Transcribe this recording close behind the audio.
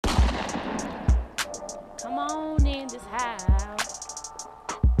Come on in this house.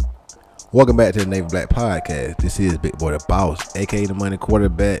 Welcome back to the Navy Black Podcast. This is Big Boy the Boss, aka the money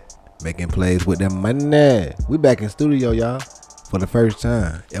quarterback, making plays with them money. We back in studio, y'all, for the first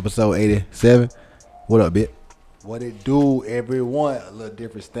time. Episode 87. What up, Bit? What it do, everyone? A little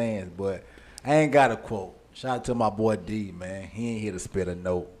different stance, but I ain't got a quote. Shout out to my boy D, man. He ain't here to spit a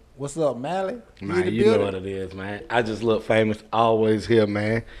note. What's up, Mali? Man, you know what it is, man. I just look famous, always here,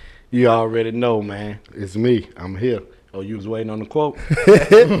 man. You already know, man. It's me. I'm here. Oh, you was waiting on the quote?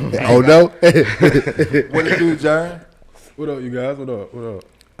 Oh, no? What it do, Jern? What up, you guys? What up? What up?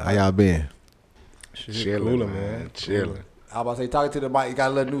 How y'all been? Chilling, man. Chilling. I was about to say, talking to the mic, you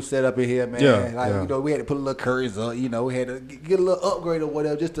got a little new setup in here, man. You know, we had to put a little curtains up, you know, we had to get a little upgrade or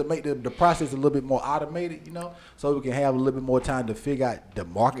whatever just to make the process a little bit more automated, you know, so we can have a little bit more time to figure out to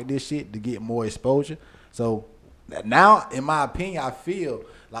market this shit, to get more exposure. So now, in my opinion, I feel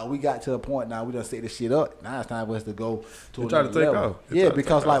like we got to a point now, we done set this shit up. Now it's time for us to go to another level. Take off. Yeah,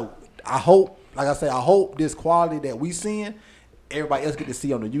 because like, I hope, like I say, I hope this quality that we seeing, everybody else get to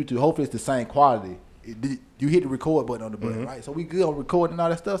see on the YouTube. Hopefully it's the same quality. You hit the record button on the button, right? So we good on recording and all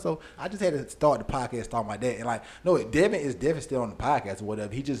that stuff. So I just had to start the podcast, start my dad. And like, no, Devin still on the podcast or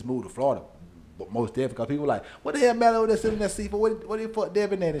whatever. He just moved to Florida, but most definitely, because people like, what the hell matter over there sitting in that seat for? What the fuck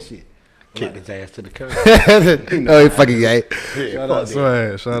Devin at and shit? Kicked his ass to the curb. Oh, he fucking gay. Shout out,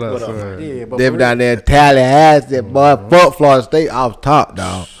 Swag. Yeah, but Devin down there in Tallahassee, boy. Fuck Florida State off top,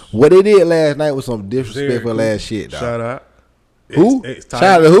 dog. What they did last night was some disrespectful ass shit, dog. Shout out. Who? Shout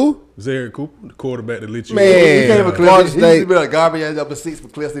out to who? Zaire Cooper, the quarterback that lit you Man, he came for Florida Cliff. He used State. to be like garbage ass up a seats for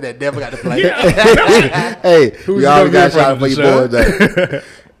Cliff that never got to play. Hey, Who's you always got gonna a shout out for be in your front of boys.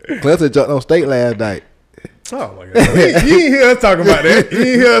 the Clemson jumped on State last night. Oh my God! You ain't hear us talking about that. You ain't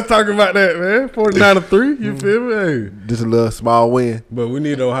hear us talking about that, man. 49-3. You feel me? Hey. Just a little small win. But we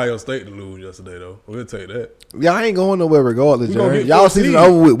need Ohio State to lose yesterday, though. We'll take that. Y'all ain't going nowhere regardless, We gonna Jerry. get Y'all 14. season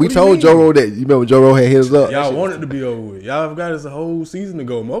over with. We What do you told mean? Joe Rowe that. You remember Joe Rowe had hit us up. Y'all want it to be over with. Y'all have got us a whole season to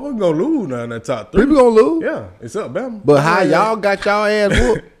go. Motherfuckers gonna lose now in that top 3. People gonna lose. Yeah, it's up, Bama. But how y'all got y'all ass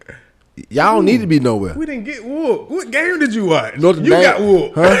whooped? Y'all don't need to be nowhere. We didn't get whooped. What game did you watch? Notre You Dame. got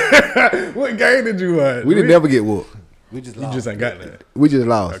whooped. Huh? What game did you watch? We didn't never get whooped. We just You lost. just ain't got that. We just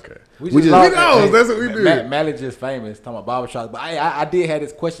lost. Okay. We just lost. lost. That's what we did. Mali just famous talking about barbershop. But I did have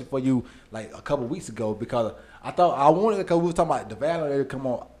this question for you like a couple weeks ago because I thought I wanted because we was talking about the value they come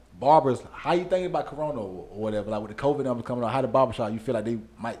on barbers. How you thinking about Corona or whatever? Like with the COVID numbers coming on, how the barbershop you feel like they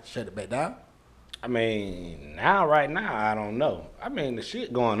might shut it back down? I mean, right now, I don't know. I mean, the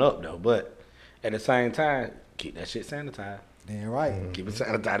shit going up, though. But at the same time, keep that shit sanitized. Damn right. Keep it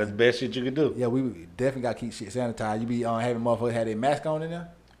sanitized. That's the best shit you can do. Yeah, we definitely got to keep shit sanitized. You be having motherfuckers have their mask on in there?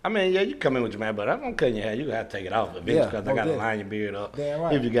 I mean, yeah, you come in with your man, but I'm cutting your hair. You have to take it off eventually Yeah, because I got to most line your beard up. Damn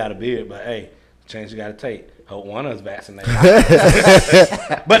right. If you got a beard, but hey, change you got to take. Hope one of us vaccinated.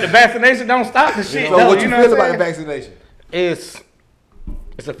 But the vaccination don't stop the shit. So though, what you know feel what about I'm the saying? vaccination? It's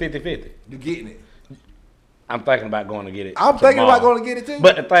a 50-50. You getting it? I'm thinking about going to get it. I'm thinking about tomorrow. going to get it too.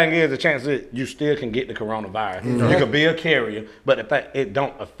 But the thing is, the chance that you still can get the coronavirus. Mm-hmm. You could be a carrier, but it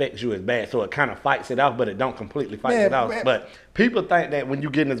don't affect you as bad. So it kind of fights it off, but it don't completely fight it off. Man. But people think that when you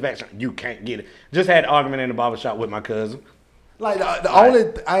get this vaccine, you can't get it. Just had an argument in the barbershop with my cousin. Like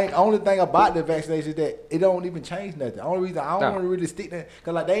the only thing about the vaccination is that it don't even change nothing. The only reason I don't want to really stick that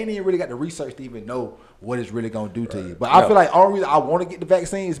because like they ain't even really got the research to even know what it's really gonna do to you. But I feel like the only reason I want to get the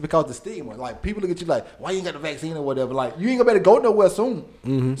vaccine is because the stigma. Like people look at you like, why you ain't got the vaccine or whatever. Like you ain't gonna better go nowhere soon.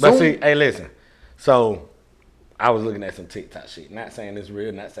 Mm-hmm. But see, hey, listen. So I was looking at some TikTok shit. Not saying it's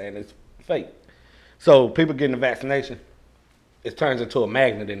real, not saying it's fake. So people getting the vaccination, it turns into a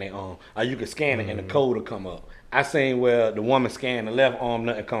magnet in their arm. Or you can scan it and the code will come up. I seen where the woman scanned the left arm,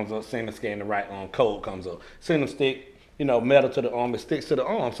 nothing comes up. Seen her scan the right arm, code comes up. Seen them stick, metal to the arm, it sticks to the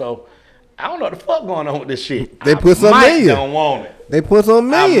arm. So I don't know what the fuck going on with this shit. They put something in you. Don't want it. They put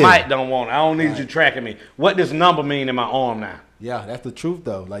something I in you. might don't want it. I don't need you tracking me. What does number mean in my arm now? Yeah, that's the truth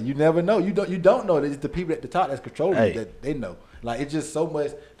though. Like you never know. You don't know. It's the people at the top that's controlling you that they know. Like it's just so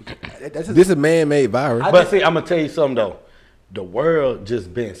much. That's just, This is a man-made virus. But see, I'm gonna tell you something though. The world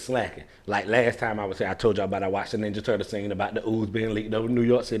just been slacking. Like last time I was here, I told y'all about I watched the Ninja Turtle scene about the ooze being leaked over New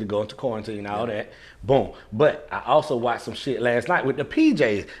York City, going to quarantine and all that. Boom. But I also watched some shit last night with the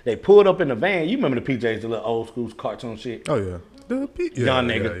PJs. They pulled up in the van. You remember the PJs, the little old school cartoon shit? Oh, yeah. Young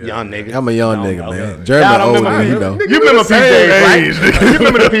nigga. I'm a young nigga, know. man. Jeremy Y'all old don't nigga, you know. You remember PJs, right? You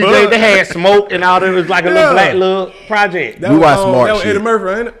remember the PJs? They had smoke and all that. It was like a little black little project. We watch smart That was shit. Eddie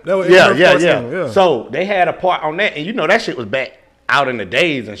Murphy, ain't it? That was Eddie Murphy Yeah. So they had a part on that, and that shit was back. out in the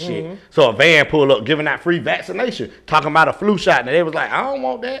days and shit. So a van pulled up giving out free vaccination, talking about a flu shot, and they was like, I don't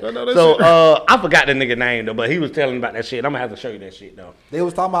want that. So I forgot the nigga name though, but he was telling about that shit. I'm gonna have to show you that shit though. They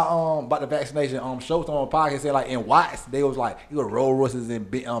was talking about the vaccination. Shows on the podcast said like in Watts, they was like you got Rolls Royces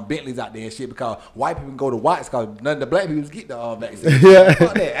and Bentleys out there and shit because white people can go to Watts because none of the black people get the vaccine.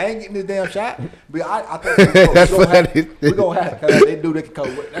 Fuck that. I ain't getting this damn shot. But I think we're gonna have because they do that.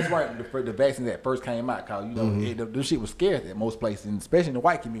 That's right. The vaccine that first came out because you know the shit was scarce at most places, and especially in the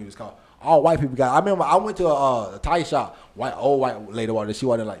white communities. Cause all white people got. I remember I went to a Thai shop. Old white lady wanted. She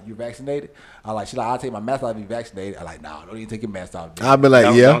wanted like, you vaccinated? I like. She like, I'll take my mask off. Be vaccinated. I like, nah, don't even take your mask off. I'll be like,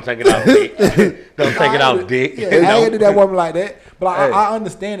 don't take it off, dick. Don't take it off, dick. Yeah, I ain't do that woman like that. But I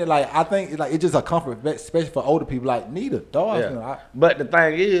understand it. Like I think it's just a comfort, especially for older people. Like neither dog. Yeah. You know, But the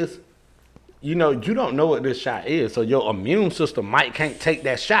thing is, you know, you don't know what this shot is, so your immune system can't take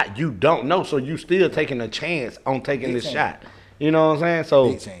that shot. You don't know, so you still taking a chance on taking this shot. You know what I'm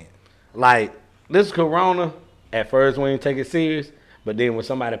saying? So, like, this corona, at first we didn't take it serious, but then when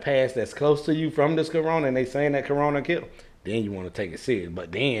somebody passed that's close to you from this corona and they saying that corona killed, then you want to take it serious.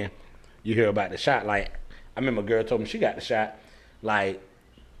 But then you hear about the shot. Like, I remember a girl told me she got the shot, like,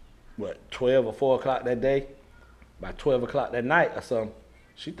 12 or 4 o'clock that day? By 12 o'clock that night or something.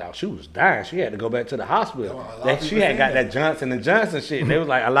 She thought she was dying. She had to go back to the hospital. She had got that Johnson & Johnson shit. They was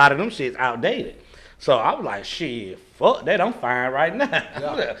like, a lot of them shit's outdated. So I was like, shit, fuck that. I'm fine right now.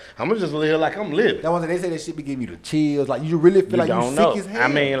 Yeah. I'm going to just live like I'm living. That one they say that shit be giving you the chills. Like, you really feel like you sick as hell. I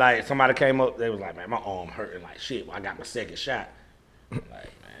mean, like, somebody came up. They was like, man, my arm hurting. Like, shit, I got my second shot. Like,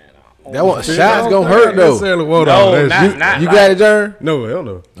 man. That one shot's going to hurt, though. No, not you got it, Jern? No, hell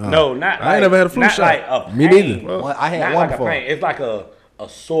no. No, not I ain't never had a flu shot. Like a pain. Me neither. Well, I had one before. It's like a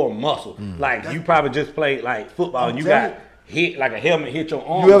sore muscle. Like, you probably just played, like, football and you got hit, like a helmet hit your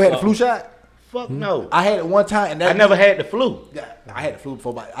arm. You ever had the flu shot? Fuck no. I had it one time. And I never had the flu. Yeah, I had the flu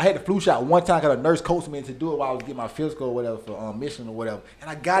before, but I had the flu shot one time because a nurse coached me to do it while I was getting my physical or whatever for mission or whatever. And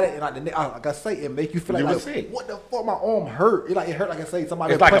I got it, and like I say, it make you feel like sick. What the fuck? My arm hurt. It hurt like I say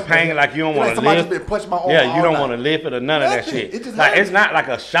somebody. It's like a pain, like you don't want to somebody lift. just been punching my arm. Yeah, you don't want to lift it or none of that shit. It just like hurts. it's not like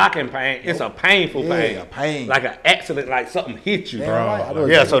a shocking pain. It's a painful pain. A pain. Like an accident, like something hit you, Damn bro.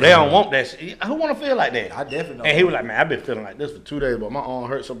 right. Yeah, so they don't want that shit. Who want to feel like that? I definitely don't. And he was like, man, I've been feeling like this for 2 days, but my arm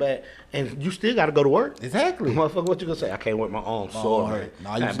hurts so bad. And you still got to go to work. Exactly. Motherfucker, what you gonna say? I can't work, my arm sore.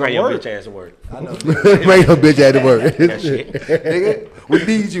 Nah, you just bring don't your work. bitch ass to work. I know. Bring your bitch out to work. That shit. Nigga, we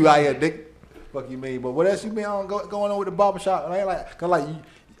need you out here, nigga. Fuck you mean? But what else you been on going on with the barbershop? Like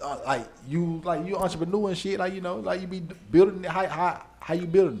you entrepreneur and shit. Like, you know, like you be building it. How you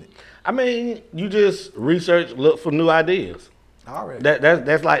building it? I mean, you just research, look for new ideas. Already.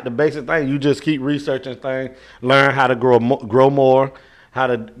 That's like the basic thing. You just keep researching things, learn how to grow more, how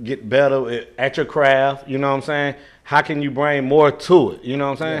to get better at your craft. You know what I'm saying? How can you bring more to it? You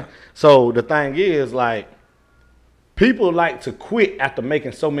know what I'm saying? Yeah. So the thing is, like, people like to quit after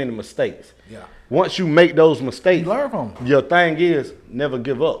making so many mistakes. Yeah. Once you make those mistakes, you learn from them. Your thing is never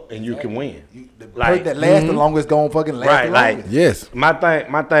give up, and you can win. The person that lasts the longest gonna fucking last the longest. Like, yes.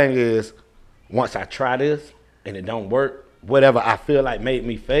 My thing is, once I try this and it don't work, whatever I feel like made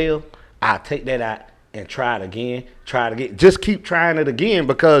me fail, I'll take that out and try it again. Just keep trying it again,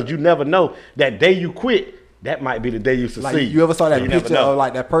 because you never know. That day you quit, that might be the day you succeed. Like, you ever saw that picture of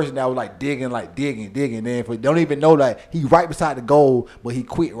like that person that was like digging, then don't even know that he right beside the goal, but he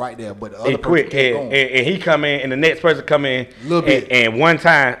quit right there. But the other person kept going. And he come in, and the next person come in and one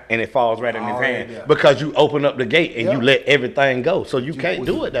time, and it falls right in his hand because you open up the gate and you let everything go. So you can't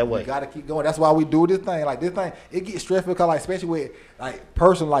do it that way. You gotta keep going. That's why we do this thing. Like this thing, it gets stressful because, like, especially with like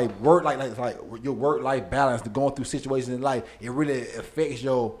personal, like work, like your work life balance, going through situations in life, it really affects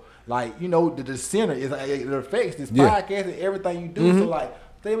your. Like, you know, the center is it affects this podcast and everything you do. So like,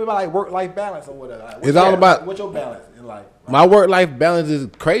 think about like work-life balance or whatever. Like, it's all about what's your balance in life. Right? My work-life balance is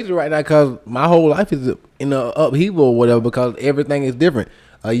crazy right now because my whole life is in a upheaval or whatever, because everything is different.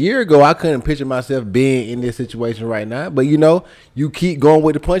 A year ago, I couldn't picture myself being in this situation right now. But, you know, you keep going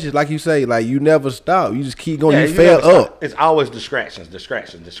with the punches. Like you say, like, you never stop. You just keep going. You fail up. It's always distractions.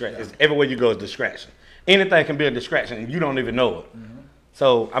 It's everywhere you go is distraction. Anything can be a distraction, and you don't even know it.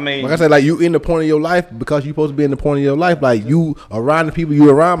 So, I mean, like I said, like, you in the point of your life because you're supposed to be in the point of your life. Like, you around the people you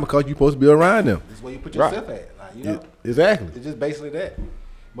around because you're supposed to be around them. That's where you put yourself at. Like, you know, exactly. It's just basically that.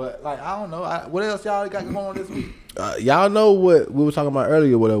 But, like, I don't know. What else y'all got going on this week? Y'all know what we were talking about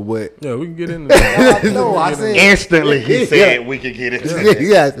earlier. What? Yeah, we can get into that. I said instantly he said we could get into that.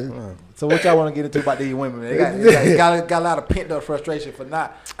 Yeah. So what y'all want to get into about these women? They got a lot of pent up frustration for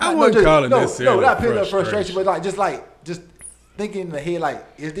not. I wouldn't call it necessarily not pent up frustration, but just thinking in the head, like,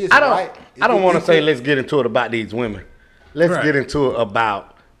 is this right? I don't want to say let's get into it about these women, let's Right. get into it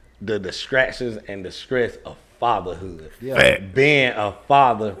about the distractions and the stress of fatherhood. Yeah. Being a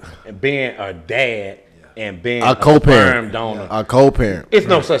father and being a dad and being A a co-parent. sperm donor. A co-parent. It's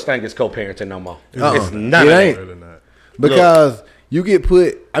no such thing as co-parenting no more. Uh-uh. It's none It of ain't. that. Really not. Because you get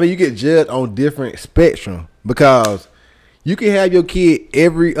you get judged on different spectrum. Because you can have your kid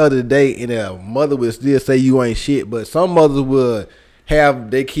every other day and a mother would still say you ain't shit. But some mothers would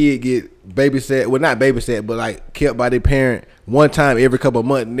have their kid get babysat. Well, not babysat, but like kept by their parent one time every couple of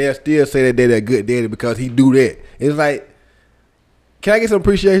months. And they'll still say that they're a good daddy because he do that. It's like, can I get some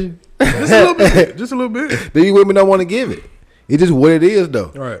appreciation? Just a little bit. Just a little bit. These women don't want to give it. It's just what it is,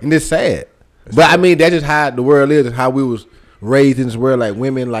 though. Right. And it's sad. But I mean, that's just how the world is and how we was raised in this world. Like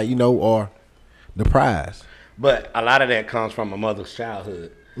women, like, you know, are the prize. But a lot of that comes from a mother's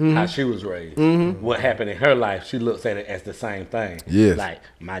childhood, how she was raised. What happened in her life, she looks at it as the same thing. Yes. Like,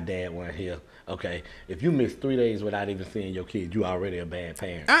 my dad wasn't here. Okay, if you miss 3 days without even seeing your kid, you already a bad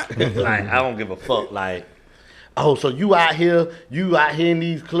parent. Like, I don't give a fuck. Like, oh, so you out here in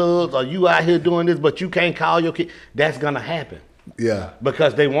these clubs, or you out here doing this, but you can't call your kid. That's gonna happen. Yeah.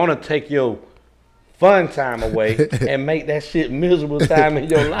 Because they want to take your fun time away and make that shit miserable time in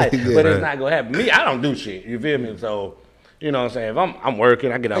your life. But it's not gonna happen. Me, I don't do shit. You feel me? So, you know what I'm saying? If I'm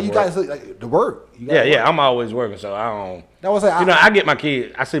working, I get out You work. guys like the work. You gotta Yeah, work. I'm always working, so I don't. That was like, You know, I get my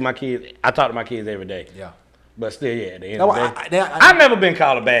kids. I see my kids. I talk to my kids every day. Yeah. But still, yeah, at the end No, of the day, I- I've never been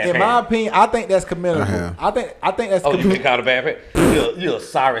called a bad In parent. my opinion, I think that's commendable. I think that's Oh, you been commendable. called a bad parent? You're a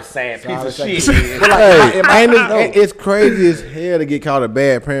sorry, sad piece of Sorry, shit. sad- But like, Hey, in my- and no. it's crazy as hell to get called a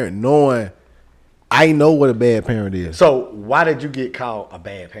bad parent knowing I know what a bad parent is. So why did you get called a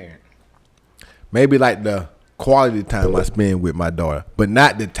bad parent? Maybe like the quality time I spend with my daughter, but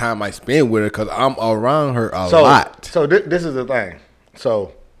not the time I spend with her because I'm around her a lot. So this is the thing.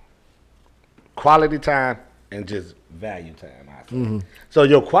 So quality time and just value time. I say. So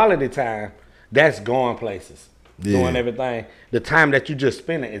your quality time, that's going places, doing everything. The time that you just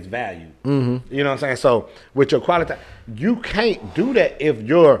spending is value. You know what I'm saying? So with your quality time, you can't do that if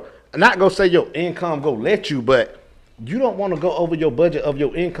you're not gonna say your income go let you, but you don't want to go over your budget of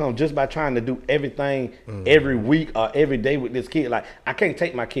your income just by trying to do everything every week or every day with this kid. Like, I can't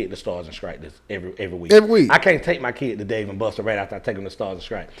take my kid to Stars and Stripes every week. Every week. I can't take my kid to Dave and Buster right after I take him to Stars and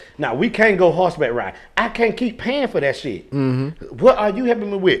Stripes. Now, we can't go horseback ride. I can't keep paying for that shit. What are you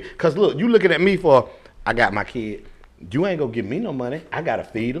helping me with? Because, look, you looking at me for, I got my kid. You ain't gonna give me no money. I gotta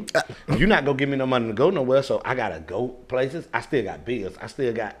feed them. You're not gonna give me no money to go nowhere, so I gotta go places. I still got bills. I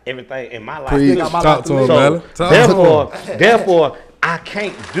still got everything in my life. Preach. Got my Talk life to him, live. Melly. So Talk to him. therefore, I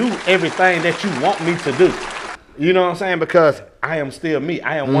can't do everything that you want me to do. You know what I'm saying? Because I am still me.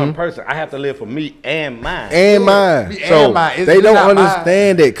 I am one person. I have to live for me and mine. And mine. Me So, and mine. It's They don't not mine.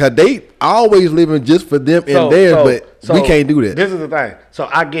 understand it because they always living just for them and theirs, but we can't do that. This is the thing. So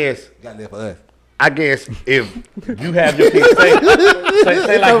I guess You gotta live for us. if you have your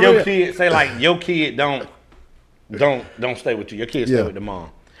kid, say like your kid don't stay with you. Your kid stay Yeah. with the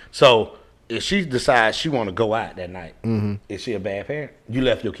mom. So if she decides she want to go out that night, is she a bad parent? You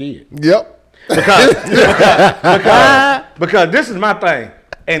left your kid Yep. because this is my thing,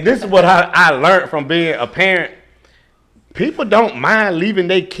 and this is what I learned from being a parent. People don't mind leaving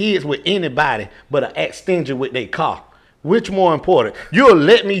their kids with anybody, but act stingy with their car. Which more important? You'll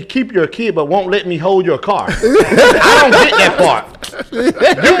let me keep your kid, but won't let me hold your car. I don't get that part. You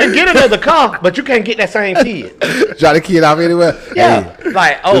can get another car, but you can't get that same kid. Drop the kid off anywhere. Yeah, Hey,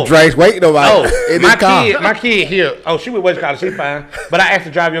 like the Drake's waiting on my kid here. Oh, she with West College, she fine. But I asked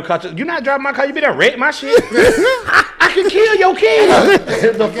to drive your car. You not driving my car? You been there wreck my shit? I can kill your kid.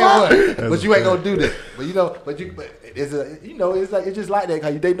 The fuck? But you ain't gonna do that. But it's just like that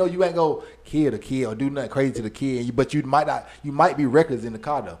because they know you ain't gonna kill the kid or do nothing crazy to the kid. But you might not. You might be reckless in the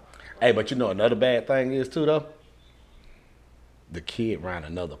car though. Hey, but you know another bad thing is too though. The kid around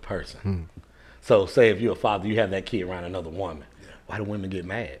another person. So say if you're a father, you have that kid around another woman. Why do women get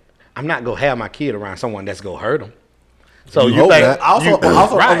mad? I'm not gonna have my kid around someone that's gonna hurt them. So You you hope think not. Also,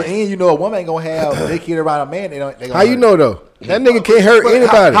 on right. the end, you know, a woman ain't gonna have their kid around a man. They gonna How you hurt. know though? That nigga can't hurt But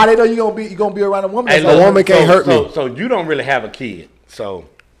anybody. How they know you gonna be around a woman? Hey, that's a look, woman can't hurt me. So you don't really have a kid. So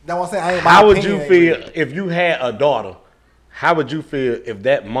That's what I'm saying. I ain't, how my would opinion you ain't feel really- if you had a daughter? How would you feel if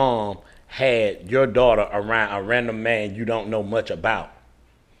that mom had your daughter around a random man you don't know much about?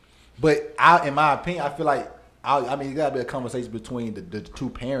 But in my opinion, I feel like I mean, it gotta be a conversation between the two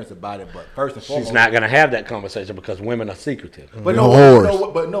parents about it. But first and foremost, She's not gonna have that conversation because women are secretive. But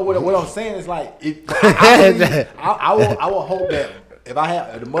Whores. what I'm saying is like, I will hope that if I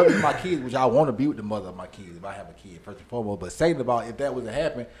have the mother of my kids, which I want to be with the mother of my kids if I have a kid first and foremost. But second about if that was to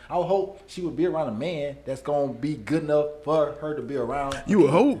happen, I would hope she would be around a man that's gonna be good enough for her to be around. You would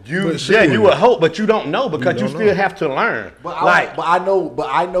hope. You would hope, but you don't know because you still have to learn. But I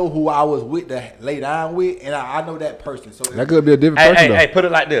know who I was with to lay down with, and I know that person. So that could be a different person. Hey, put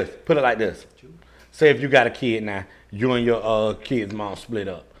it like this. Say if you got a kid now, you and your kid's mom split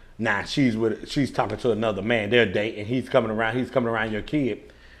up. Now she's talking to another man. They're dating. He's coming around your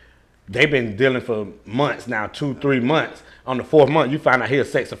kid. They've been dealing for months now, 2-3 months. On the 4th month, you find out he's a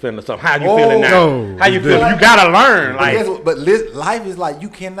sex offender. So how you feeling now? How you feeling? You gotta learn. But life is like you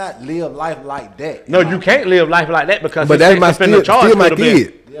cannot live life like that. No, you can't live life like that because but his that's sex offender charge still my could have kid.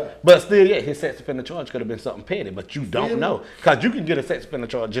 been. Yeah. But still, his sex offender charge could have been something petty, but you don't know because you can get a sex offender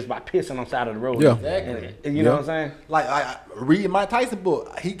charge just by pissing on the side of the road. Yeah, exactly. And you know what I'm saying? Like reading Mike Tyson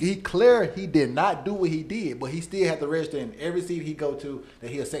book, he clear he did not do what he did, but he still had to register in every city he go to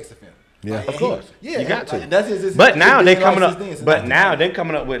that he a sex offender. Yeah, like, of course. You got to. That's his, but now they coming up. But now they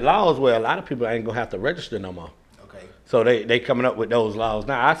coming up with laws where a lot of people ain't gonna have to register no more. Okay. So they coming up with those laws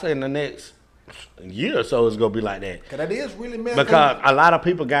now. I say in the next year or so it's gonna be like that. Cause that is really messed because up. a lot of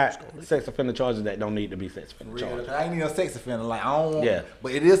people got sex offender charges that don't need to be sex offender charges. I ain't even a sex offender. Like I don't want.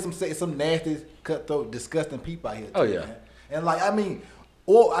 But it is some nasty, cutthroat, disgusting people out here. Oh yeah. Man. And like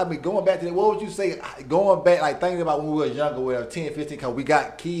going back to that, what would you say? Going back, like thinking about when we were younger, where 10, 15, because we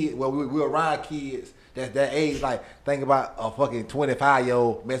got kids, well, we were around kids that's that age. Like, think about a fucking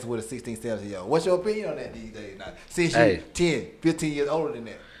 25-year-old messing with a 16, 17-year-old. What's your opinion on that these days? Now, since you're 10, 15 years older than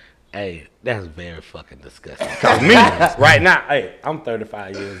that. Hey, that's very fucking disgusting. Because me, right now, I'm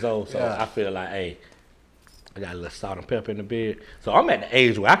 35 years old, so I feel like, I got a little salt and pepper in the beard. So I'm at the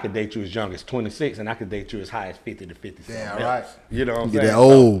age where I could date you as young as 26 and I could date you as high as 50 to 57. Yeah, right. You know what I'm Get saying? that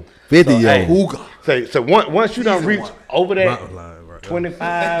old 50-year-old. So once you don't reach over that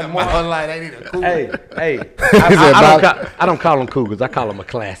 25 My online ain't even cool. I don't call them cougars. I call them a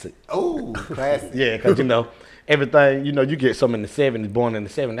classic. Oh, classic. Yeah, because everything, you get some in the 70s, born in the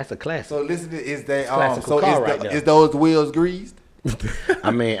 70s, that's a classic. So listen, is that is those wheels greased?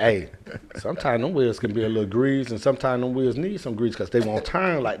 I mean, sometimes them wheels can be a little greased, and sometimes them wheels need some grease because they won't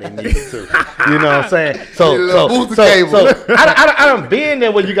turn like they need to. You know what I'm saying? So I done been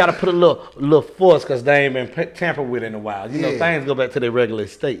there where you got to put a little force because they ain't been tampered with in a while. Things go back to their regular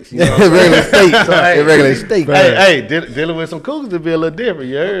states. You know regular states. Dealing with some cougars would be a little different.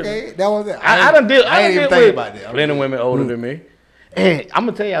 You heard? Okay, that was it. I done even think about that. Plenty of women older than me, and I'm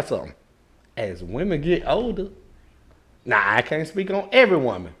gonna tell y'all something. As women get older. Nah, I can't speak on every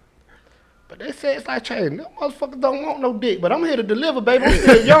woman. But they say it's like changing. Them motherfuckers don't want no dick, but I'm here to deliver, baby. I'm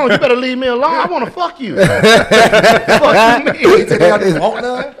still young. You better leave me alone. I want to fuck you. Fuck you, me. They just want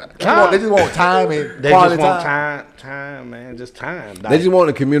none? They just want time and quality time. Time, man. Just time. They just want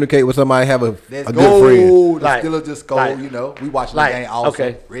to communicate with somebody, have a good friend. Still just go, we watching the game also.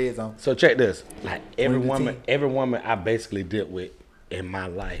 Okay. Red zone. So check this. Like every woman I basically dealt with in my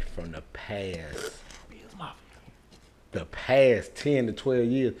life from the past. The past 10 to 12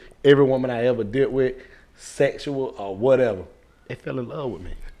 years, every woman I ever dealt with, sexual or whatever, they fell in love with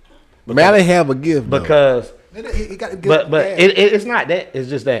me. Man, they have a gift because, he got a gift. But it's not that. It's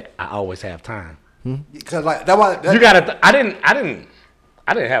just that I always have time. Because like that's why you gotta. I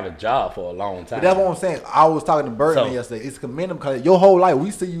didn't have a job for a long time. But that's what I'm saying. I was talking to Birdman yesterday. It's commendable because your whole life, we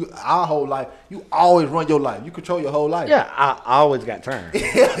see you our whole life. You always run your life. You control your whole life. Yeah, I always got time.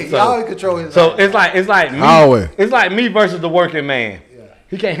 You always control his life. So it's like me. Always. It's like me versus the working man.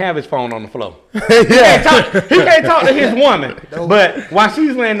 He can't have his phone on the floor. He can't talk to his woman. But while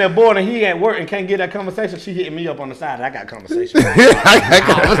she's laying there bored and he at work and can't get that conversation, she hitting me up on the side. I got conversation. Side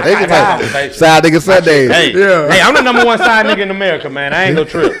nigga Sundays. Hey, I'm the number one side nigga in America, man. I ain't no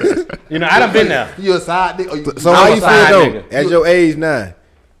trip. I done been there. You a side nigga? So how you feel though? At your age now,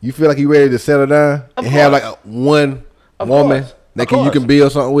 you feel like you ready to settle down and have like one woman that you can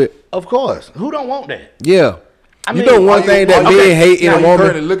build something with? Of course. Who don't want that? Yeah. One thing that men hate in a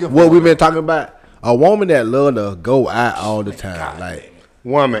woman, what we've been talking about, a woman that love to go out all the time. Like,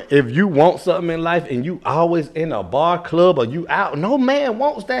 woman, if you want something in life and you always in a bar, club, or you out, no man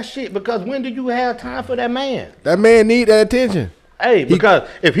wants that shit because when do you have time for that man? That man need that attention. Hey, because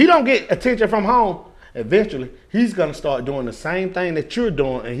if he don't get attention from home, eventually he's gonna start doing the same thing that you're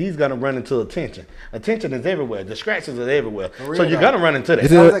doing, and he's gonna run into attention. Attention is everywhere. Distractions are everywhere. So you're gonna run into that.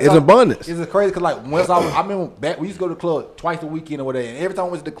 It's abundance. It's crazy because like once I remember back, we used to go to the club twice a weekend or whatever, and every time I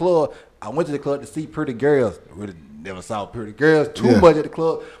went to the club, I went to the club to see pretty girls. Really never saw pretty girls too much at the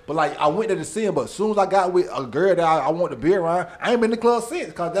club, but like I went there to see them. But as soon as I got with a girl that I want to be around, I ain't been in the club since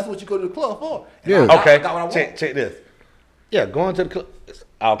because that's what you go to the club for. And I got what I want. Check this. Yeah, going to the club, it's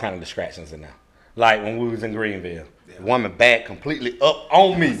all kind of distractions in there. Like when we was in Greenville, the woman back completely up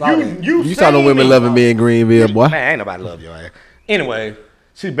on me. You saw the women loving me in Greenville, boy. Man, ain't nobody love your ass. Anyway,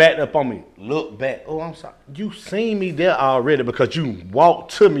 she backed up on me. Look back. Oh, I'm sorry. You seen me there already because you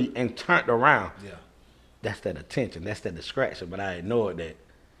walked to me and turned around. Yeah. That's that attention. That's that distraction. But I ignored that.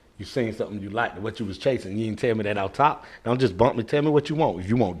 You seen something you liked, what you was chasing. You didn't tell me that out top. Don't just bump me. Tell me what you want. If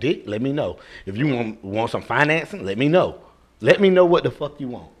you want dick, let me know. If you want some financing, let me know. Let me know what the fuck you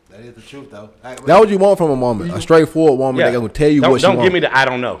want. That is the truth, though. That's what you want from a woman. A straightforward woman that gonna tell you what she wants. Don't give me the I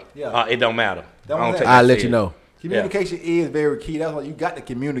don't know. Yeah. It don't matter. I'll let you know. Communication is very key. That's why you got to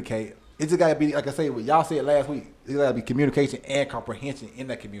communicate. It just got to be, like I said, what y'all said last week, it got to be communication and comprehension in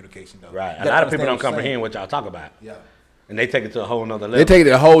that communication, though. Right. A lot of people don't comprehend what y'all talk about. Yeah. And they take it to a whole nother level. They take it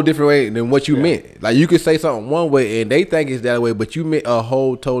a whole different way than what you meant. Like you could say something one way and they think it's that way, but you meant a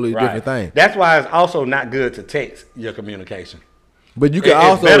whole totally different thing. That's why it's also not good to text your communication. But you can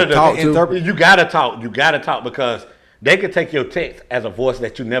also talk to. You gotta talk. You gotta talk because they could take your text as a voice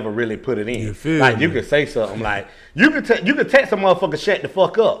that you never really put it in. You could say something like you could text a motherfucker shut the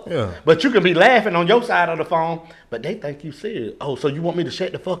fuck up. Yeah. But you could be laughing on your side of the phone, but they think you serious. Oh, so you want me to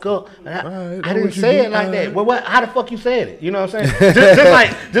shut the fuck up? I didn't say it like that. Well, how the fuck you said it? You know what I'm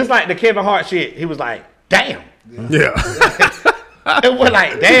saying? just like the Kevin Hart shit. He was like, damn. Yeah. It was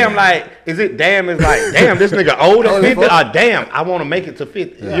like, damn, like, is it damn? It's like, damn, this nigga older 50 or damn, I want to make it to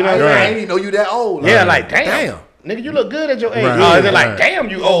 50. Yeah, you know what I'm I saying? didn't know you that old. Yeah, like, damn. Nigga, you look good at your age. Right, Is it like, damn,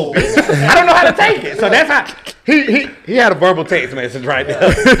 you old bitch? I don't know how to take it. So that's how he had a verbal text message right there.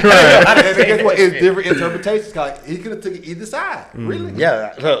 And guess what? It's different interpretations. Cause he could have took it either side. Really?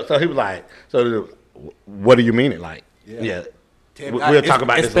 Yeah. So he was like, so what do you mean it like? Yeah. We'll talk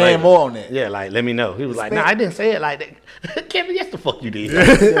about this later. Expand more on that. Yeah, like, let me know. He was like, nah, I didn't say it like that. Kevin, yes, the fuck you did.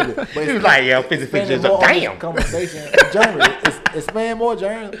 He was like, yeah, 56 years old. Damn. Conversation. Journal. Expand more,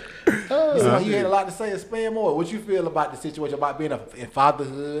 journal. You had a lot to say. Expand more. What you feel about the situation, about being in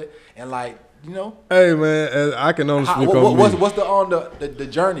fatherhood and like, you know? Hey, man, I can only speak on me. What's the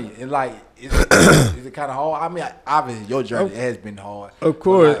journey? And like, is it kind of hard? I mean, obviously your journey has been hard. Of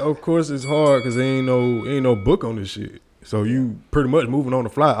course it's hard because there ain't no book on this shit. So you pretty much moving on the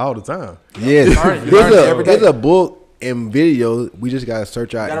fly all the time. Yes, there's a book and videos. We just gotta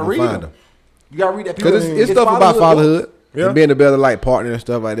search out and find them. You gotta read that because it's stuff about fatherhood and being a better like partner and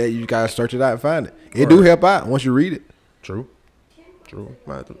stuff like that. You gotta search it out and find it. It do help out once you read it. True.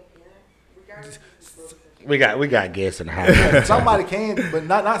 We got guests in the house. Somebody can, but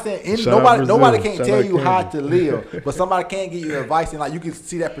not saying nobody can't tell you how to live, but somebody can give you advice and like you can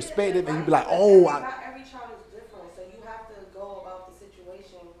see that perspective and you be like, oh. Not every child is different, so you have to go about the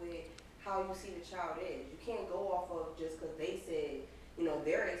situation with how you see the child is. You can't go off of just because they said,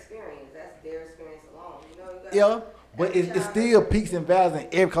 their experience. That's their experience alone. Yeah, but it still peaks and valleys in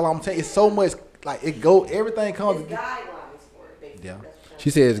every color. I'm telling you, it's so much like everything comes. It's guidelines for it, basically. Yeah. She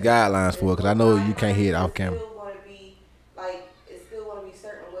says guidelines for it because I know you can't hear it off camera. It's still going to be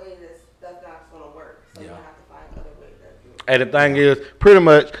certain ways that stuff not going to work. So you have to find other ways that do it. And the thing is, pretty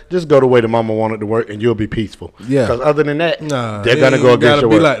much, just go the way the mama wanted to work, and you'll be peaceful. Yeah. Because other than that, they're gonna go against your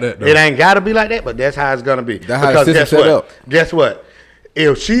word. Like that, it ain't gotta be like that, but that's how it's gonna be. That's how the system set up. Guess what?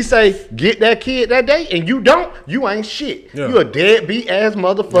 If she say get that kid that day and you don't, you ain't shit. Yeah. You a deadbeat ass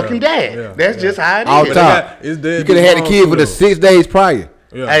motherfucking dad. Yeah. That's just how it Off is. top. You could have had the kid for the 6 days prior.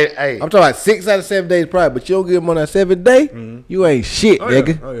 Yeah. Hey. I'm talking about 6 out of 7 days prior, but you don't give him on that 7th day, you ain't shit,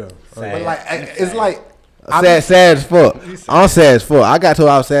 nigga. Oh yeah. But like, it's like Sad as fuck. I'm sad as fuck. I got told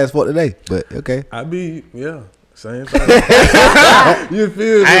I was sad as fuck today, but okay. Same thing. You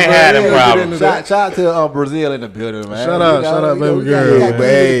feel me? I ain't had a problem. Shout out to Brazil in the building, man. Shout out,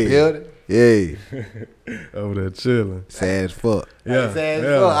 baby girl. Hey. Over there chilling. Sad as fuck. Sad as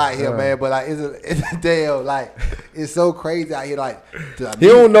fuck out here, man. But like, it's a damn like, it's so crazy out here. Like, he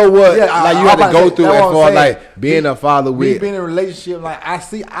don't know what like you have to go through as far as like being a father with. Being in a relationship, like I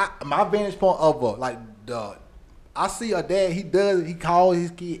see, my vantage point of I see a dad. He calls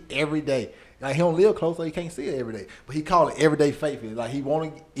his kid every day. Like he don't live close, so he can't see it every day. But he call it everyday faithful. Like he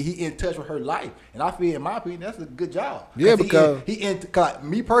in touch with her life, and I feel, in my opinion, that's a good job. Yeah, because cause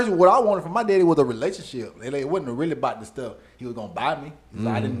me personally, what I wanted from my daddy was a relationship. It wasn't really about the stuff he was gonna buy me. So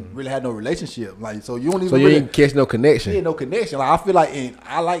I didn't really have no relationship. Like so, you don't even. So you didn't catch no connection. Yeah, no connection. Like I feel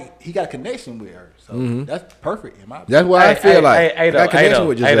like he got a connection with her. So that's perfect in my opinion. That's what I feel like.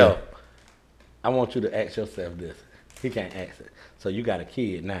 Hey, I want you to ask yourself this. He can't ask it. So you got a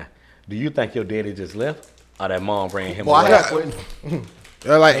kid now. Do you think your daddy just left, or that mom ran him away?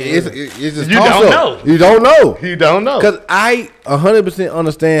 Like it's just you don't know. You don't know. You don't know. Because I 100%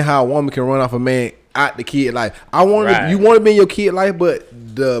 understand how a woman can run off a man out the kid life. I want Right. you want to be in your kid life, but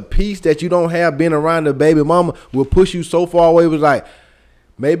the piece that you don't have being around the baby mama will push you so far away. It was like,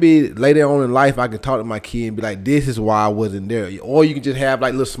 maybe later on in life I can talk to my kid and be like, this is why I wasn't there. Or you can just have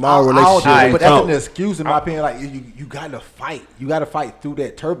like little small relationships. But that's talk. an excuse in my opinion. Like you gotta fight. You gotta fight through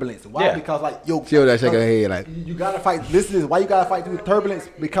that turbulence. Why? Yeah. Because like yo, She over there shaking her head like, you gotta fight. Listen, to this. Why you gotta fight through the turbulence?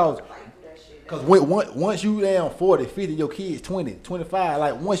 Because once you down 40, 50, your kids 20, 25.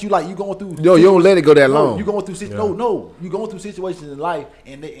 Like once you going through. yo, you don't let it go that No, long. you going through you going through situations in life,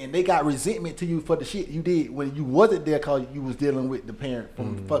 and they got resentment to you for the shit you did when you wasn't there because you was dealing with the parent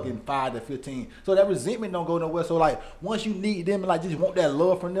from fucking 5 to 15. So that resentment don't go nowhere. So like once you need them and like just want that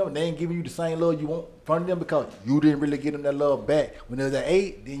love from them, and they ain't giving you the same love you want from them because you didn't really give them that love back when they was at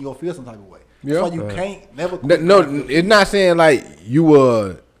 8, then you'll feel some type of way. That's why you can't never. No, it's not saying like you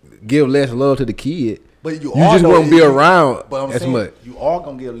will give less love to the kid. But you just won't be around but I'm as saying, much. You are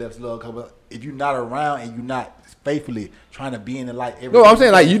gonna give less love because if you're not around and you're not faithfully trying to be in the light every No, day, I'm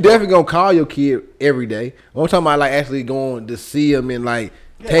saying like you definitely gonna call your kid every day. I'm talking about like actually going to see him and like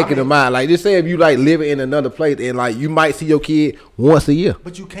taking him out. Like just say if you like living in another place and like you might see your kid once a year.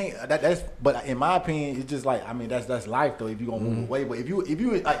 But you can't. But in my opinion, it's just like that's life though. If you gonna move away, but if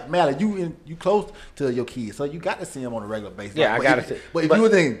you like Mally, you close to your kids, so you got to see them on a regular basis. Yeah, like, I gotta see. But if you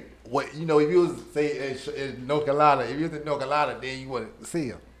was in if you was say in North Carolina, if you was in North Carolina, then you wouldn't see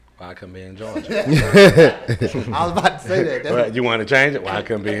them. Why I couldn't be in Georgia? I was about to say that. That's Well, you want to change it? Why I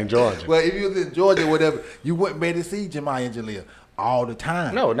couldn't be in Georgia? Well, if you was in Georgia, whatever, you wouldn't be able to see Jemiah and Jaleel all the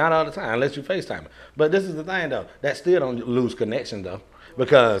time. No, not all the time, unless you FaceTime. But this is the thing, though. That still don't lose connection, though.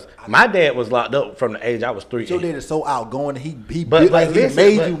 Because my dad was locked up from the age I was 3. Your dad is so outgoing. He But like he listen,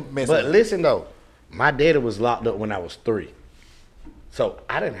 made but, you mess but up. listen, though. My daddy was locked up when I was 3. So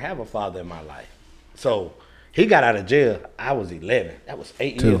I didn't have a father in my life. So he got out of jail. I was 11. That was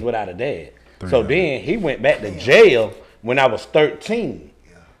 8 years without a dad. So then he went back to jail when I was 13.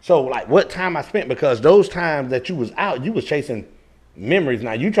 So like what time I spent, because those times that you was out, you was chasing memories.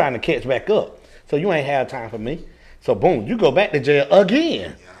 Now you trying to catch back up. So you ain't have time for me. So boom, you go back to jail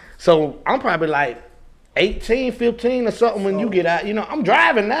again. So I'm probably like 18, 15 or something when you get out. You know, I'm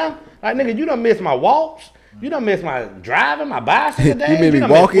driving now. Like nigga, you done missed my walks. You done missed my driving, my bicycle days. You made me done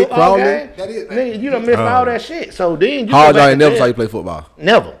walking, missed football crawling? games. That is, Nigga, you done missed all that shit. So then you Hard go back I to never jail. saw you play football.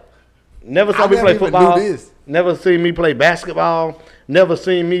 Never saw I me never play even football. knew this. Never seen me play basketball. Never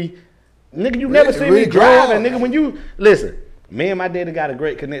seen me, nigga. You never seen really me driving, grow nigga. When you listen, me and my daddy got a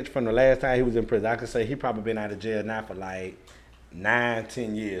great connection from the last time he was in prison. I could say he probably been out of jail now for like 9,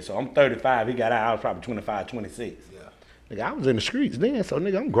 10 years. So I'm 35. He got out. I was probably 25, 26. Nigga, I was in the streets then, so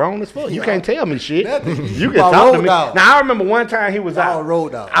nigga, I'm grown as fuck. You can't tell me shit. You can talk to me. Now I remember one time he was out.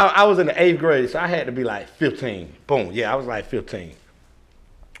 Road dog. I was in the 8th grade, so I had to be like 15. Boom. Yeah, I was like 15.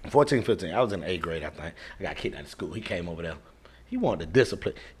 14, 15. I was in the 8th grade, I think. I got kicked out of school. He came over there. He wanted to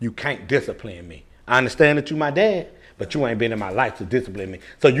discipline. You can't discipline me. I understand that you my dad, but you ain't been in my life to discipline me.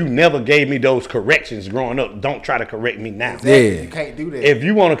 So you never gave me those corrections growing up. Don't try to correct me now. Exactly. Yeah. You can't do that. If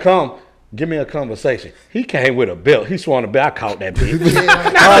you want to come, give me a conversation. He came with a belt. He swung a belt. I caught that bitch.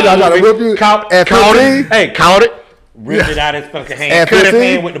 y'all trying to whip you Caught at it. 15? Hey, caught it. Ripped it out of his fucking hand. At Cut his 15?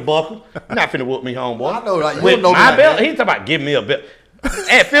 hand with the buckle. You're not finna whoop me, homeboy. I know, like, you With don't know me my like belt? that. He talking about give me a belt.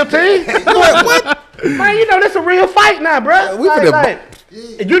 At 15? what? Man, you know that's a real fight now, bro. We finna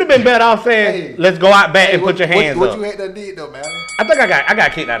You'd have been better off saying, let's go out back and put your hands what up. you had to did though, man? I think I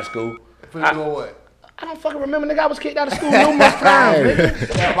got kicked out of school. For doing what? I don't fucking remember, nigga. I was kicked out of school numerous times,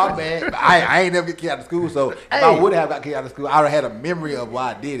 nigga. Yeah, my bad. I ain't never get kicked out of school, so if I would have got kicked out of school, I would have had a memory of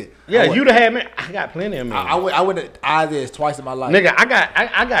why I did it. Yeah, you'd have had me. I got plenty of memories. I went to Isaiah's twice in my life. Nigga,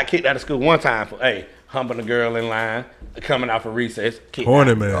 I got kicked out of school one time for humping a girl in line, coming out for recess.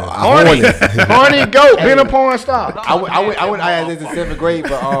 Horny man. Horny goat, been a porn star. I went to Isaiah's in 7th grade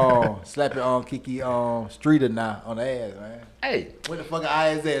for slapping Kiki Streeter now on the ass, man. Hey, What the fuck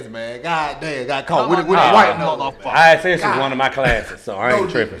Isaiah's, man? God damn, got caught with the white nose. ISS is one of my classes, so I ain't No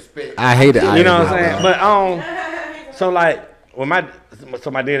tripping. disrespect. I hate it. You know what I'm saying? But so like when my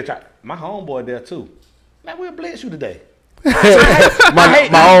daddy tried, my homeboy there too. Man, we'll blitz you today.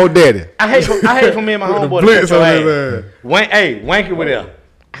 my old daddy. I hate for me and my homeboy to blitz get your on his ass. Wanky with there.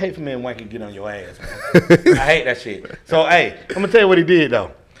 I hate for me and Wanky get on your ass, man. I hate that shit. So hey, I'm gonna tell you what he did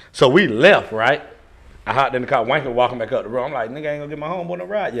though. So we left, right? I hopped in the car, Wanky walking back up the road. I'm like, nigga, I ain't gonna get my homeboy no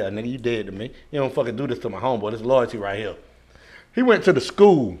ride. Yeah, nigga, you dead to me. You don't fucking do this to my homeboy. This is loyalty right here. He went to the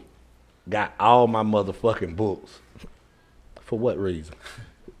school, got all my motherfucking books. For what reason?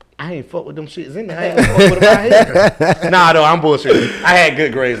 I ain't fuck with them shits in there. I ain't gonna fuck with them out here. Nah, though, I'm bullshitting. I had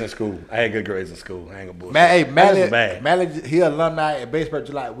good grades in school. I ain't gonna bullshit. Man, hey, That was bad. Mally, he alumni at Baseball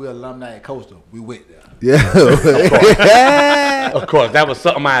July. We alumni at Coastal. We went there. Yeah. Of course, that was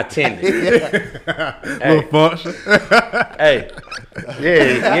something I attended. Little function. Hey,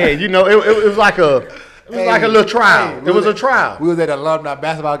 yeah, you know, it was like a little trial. It was a trial. We was at the alumni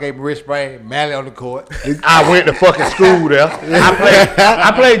basketball game in Rich Spring. Mally on the court. I went to fucking school there.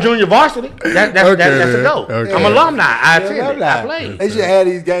 I played junior varsity. That's a go. Okay. I'm alumni. I attended. I played. They should have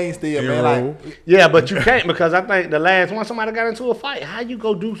these games still, man. Like, Yeah, but you can't because I think the last one somebody got into a fight. How you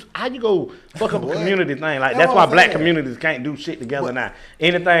go fuck up a community thing? Like that's why black communities can't do shit together now.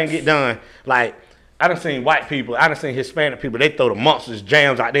 Anything get done, like I done seen white people, I done seen Hispanic people, they throw the monsters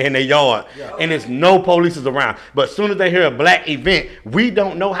jams out there in their yard and there's no police around. But as soon as they hear a black event, we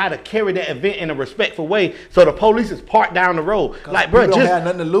don't know how to carry that event in a respectful way. So the police is parked down the road. Like, bro, don't have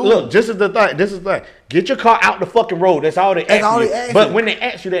nothing to lose. Look, this is the thing. Get your car out the fucking road. That's all they ask you. But when they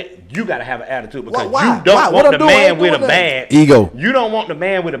ask you that, you gotta have an attitude because you don't want the man with a badge. Ego. You don't want the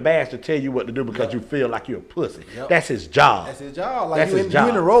man with a badge to tell you what to do because you feel like you're a pussy. That's his job. That's his job. Like That's you his in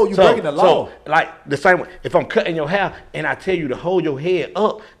job. the road, you breaking the law. So, like the same way, if I'm cutting your hair and I tell you to hold your head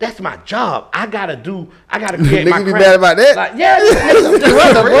up, that's my job. I gotta create my Niggas be craft. mad about that? Like, yeah, what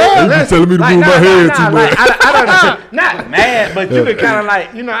the world? You telling me to move my head too much. I don't not mad, but you can kind of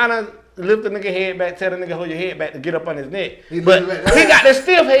like, you know, I done lift the nigga head back, tell the nigga hold your head back to get up on his neck. But he got this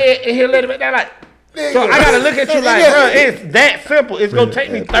stiff head and he'll let it back down like. So I gotta look at you like, bro, it's that simple. It's gonna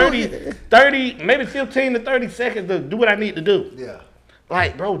take me 30, maybe 15 to 30 seconds to do what I need to do. Yeah.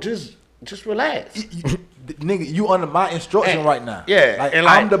 Like, bro, just relax. Nigga, you under my instruction right now. Yeah, Like, and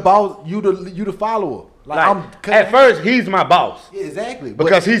like- I'm the boss, you the follower. Like, at first, he's my boss. Yeah, exactly.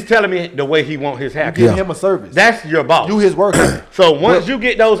 Because he's telling me the way he want his haircut. you give him a service. That's your boss. You his worker. So once you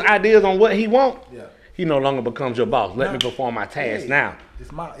get those ideas on what he want, Yeah. he no longer becomes your boss. Let me perform my task now.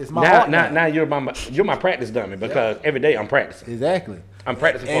 It's my art Now you're my practice dummy because every day I'm practicing. Exactly. I'm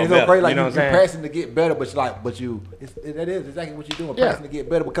practicing for And a it's better. okay, like you know what I'm saying? practicing to get better, but that is exactly what you're doing, practicing to get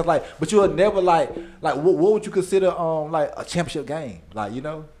better. Because but you'll never what would you consider like a championship game, like you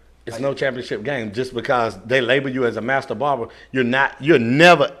know? It's no championship game just because they label you as a master barber. You're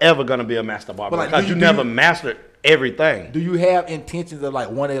never ever gonna be a master barber because you never mastered everything. Do you have intentions of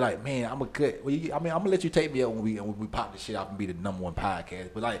like one day, like man, I'm gonna cut? Well, I'm gonna let you take me up when we pop this shit off and be the #1 podcast.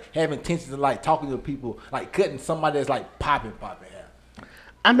 But like have intentions of like talking to people, like cutting somebody that's like popping hair.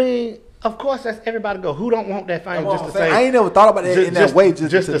 I mean, of course, that's everybody go. Who don't want that fame just to say? I ain't never thought about that in that way.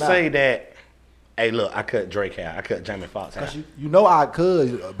 Just to say that. Hey, look, I cut Drake hair. I cut Jamie Foxx hair. You know our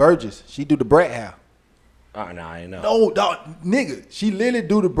cousin Burgess, she do the Brat hair. Oh, no, I ain't know. No, dog, nigga, she literally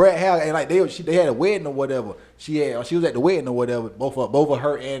do the Brat hair, and like they had a wedding or whatever. She was at the wedding or whatever. Both of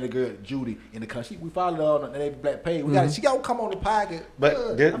her and the girl Judy in the country. We followed her on the Navy Black page. She got to come on the podcast. But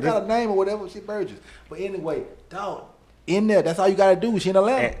I got a name or whatever. She Burgess. But anyway, dog, in there, that's all you gotta do. She in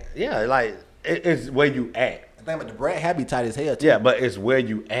Atlanta. And, yeah, like it's where you at. The thing about the Brat hair be tight as hell too. Yeah, but it's where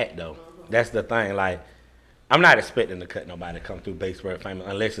you at though. That's the thing. Like, I'm not expecting to cut nobody to come through Baseball Famous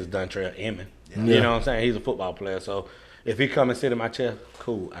unless it's Dontrell Emmett. Yeah. You know what I'm saying? He's a football player, so if he come and sit in my chair,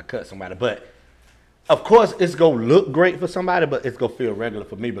 cool, I cut somebody. But of course, it's gonna look great for somebody, but it's gonna feel regular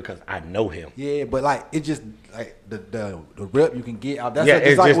for me because I know him. Yeah, but like it just like the rep you can get out. That's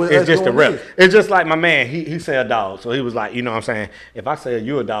it's just the rep. It's just like my man. He sell dogs, so he was like, you know what I'm saying? If I sell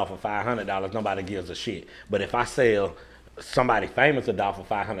you a dog for $500, nobody gives a shit. But if I sell somebody famous a dog for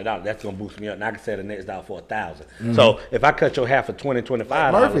 $500, that's gonna boost me up, and I can sell the next dog for $1,000. So if I cut your hair for $20, $25,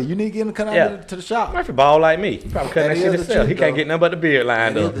 like Murphy, you need to get him to come out to the shop. Murphy ball like me. He probably cutting that shit himself. He can't get nothing but the beard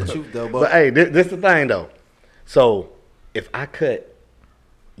lined up. That is the truth, though, but hey, this the thing though. So if I cut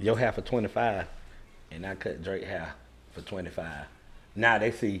your hair for $25 and I cut Drake hair for $25, now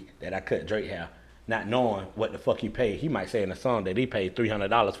they see that I cut Drake hair, not knowing what the fuck he paid. He might say in the song that he paid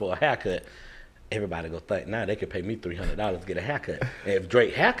 $300 for a haircut. Everybody go think now they could pay me $300 to get a haircut. And if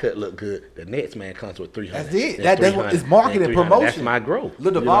Drake haircut look good, the next man comes with $300. That's it. That's what it's marketing promotion. That's my growth.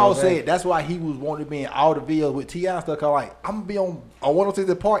 Lil Duval said that's why he was wanting to be in all the videos with T.I. and stuff. Cause like I'm gonna be on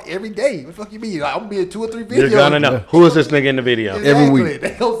 106 Park every day. What the fuck you mean? Like, I'm gonna be in 2 or 3 videos. You're gonna know who is this nigga in the video every week.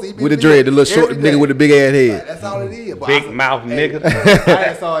 They don't see me with the dread, the little short nigga with the big ass head. Like, that's all it is. But big mouth nigga.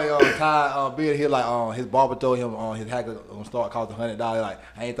 I saw Ty Beard here like his barber told him his haircut gonna start costing $100. Like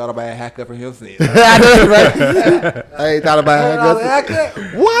I ain't thought about a haircut for him since. I ain't thought about haircut.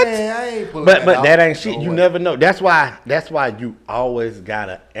 What? Man, I ain't pulling but that ain't off. shit. No You way. never know. That's why you always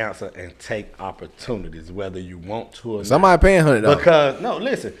gotta answer and take opportunities, whether you want to or not. Somebody paying $100. Because no,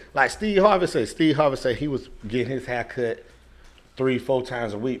 listen. Like Steve Harvey said he was getting his hair cut 3-4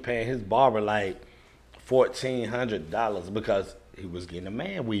 times a week, paying his barber like $1,400 because he was getting a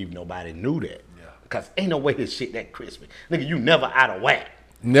man weave. Nobody knew that. Yeah. Because ain't no way his shit that crispy. Nigga, you never out of whack.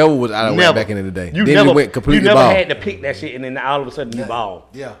 Never was out of whack back in the day. You then never, you went completely you never bald. had to pick that shit and then all of a sudden you bald.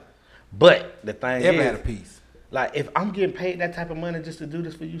 Yeah. But the thing Never is, had a piece. like, if I'm getting paid that type of money just to do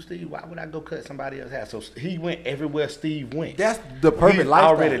this for you, Steve, why would I go cut somebody else's hair? So he went everywhere Steve went. That's the perfect He's lifestyle.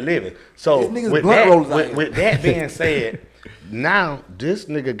 already living. So These niggas with blunt rollers out that, here. with that being said, now this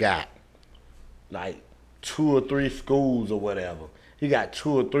nigga got like 2 or 3 schools or whatever. He got 2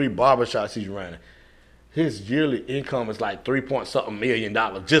 or 3 barbershops he's running. His yearly income is like $3-something million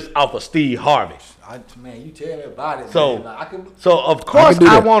just off of Steve Harvey. Man, you tell me about it. So, man. Like, so of course do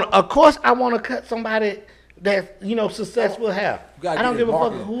that. I want to cut somebody that successful hair. I don't give a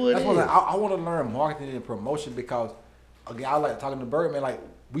fuck who it is. I want to learn marketing and promotion because again, I like talking to Birdman. Like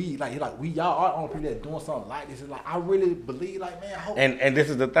we y'all are on people that doing something like this. It's like I really believe. Like man, I hope. And this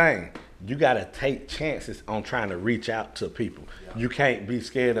is the thing. You gotta take chances on trying to reach out to people. Yeah. You can't be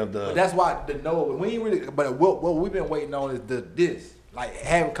scared of the. But that's why the no. We ain't really. But what we've been waiting on is this. Like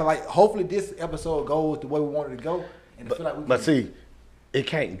cause like hopefully this episode goes the way we want it to go. And I feel like we but see, it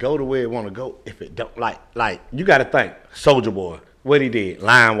can't go the way it want to go if it don't. Like you gotta think. Soulja Boy, what he did,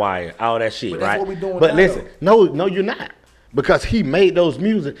 LimeWire, all that shit, But that's right? what we doing but now, listen, no, you're not. Because he made those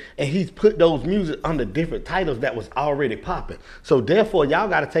music and he's put those music under different titles that was already popping. So therefore, y'all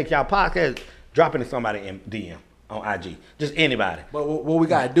got to take y'all podcast, drop it to somebody in DM on IG, just anybody. But what we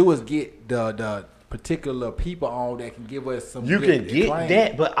got to do is get the particular people on that can give us some. You good can get claim.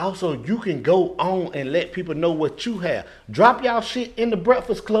 that, but also you can go on and let people know what you have. Drop y'all shit in the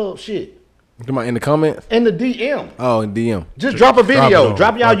Breakfast Club shit. Come on, in the comments? In the DM. Oh, in DM. Just drop a video. it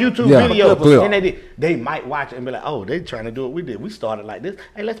Drop y'all YouTube Yeah, video. clip. And they might watch it and be like, oh, they trying to do what we did. We started like this.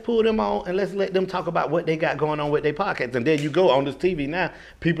 Hey, let's pull them on and let's let them talk about what they got going on with their podcasts. And there you go on this TV now.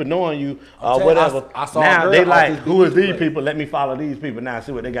 People knowing you whatever. I saw a now girl they off like, this who is video these play. people? Let me follow these people now and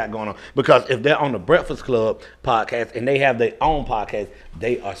see what they got going on. Because if they're on the Breakfast Club podcast and they have their own podcast,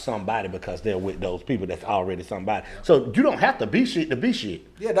 they are somebody because they're with those people that's already somebody. So you don't have to be shit to be shit.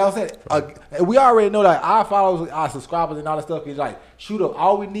 Yeah, that was it. We already know that our followers, our subscribers, and all that stuff is like, shoot up.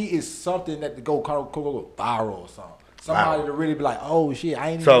 All we need is something that to go viral or something. Somebody to really be like, oh shit, I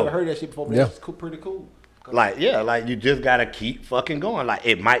ain't even never heard that shit before. But Yeah. that's pretty cool. Like you just gotta keep fucking going. Like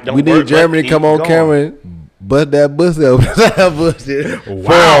it might don't. We work, need Jeremy but to come keep on going. camera and bust that pussy up. That pussy.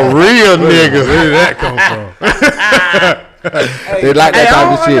 Wow. For a real nigga. Where did that come from? They like Hey, that I type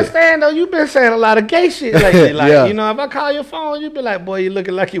don't of shit. understand though. You been saying a lot of gay shit lately. Like Yeah. if I call your phone, you be like, boy, you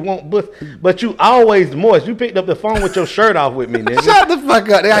looking like you want bus, but you always moist. You picked up the phone with your shirt off with me, nigga. Shut the fuck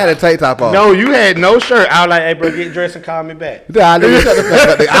up. They had a tank top on. No, you had no shirt. I was like, hey, bro, get dressed and call me back. Nah, nigga, shut the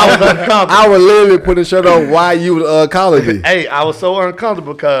fuck up. I was uncomfortable. I was literally putting a shirt on while you was calling me. Hey, I was so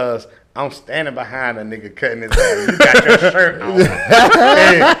uncomfortable because I'm standing behind a nigga cutting his hair. You got your shirt on.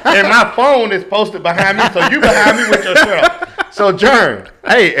 and my phone is posted behind me, so you behind me with your shirt on. So, Jern,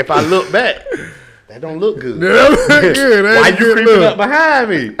 hey, if I look back, that don't look good. Why you creeping up behind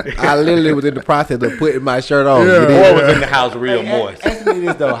me? I literally was in the process of putting my shirt on. Yeah. Boy was in the house real Hey, moist. Ask me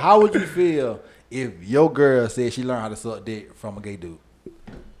this though, how would you feel if your girl said she learned how to suck dick from a gay dude?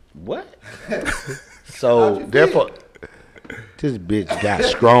 What? How'd So, you therefore, this bitch got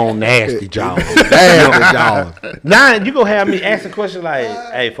strong, nasty jaws. Damn, y'all. Now, you gonna have me asking questions like,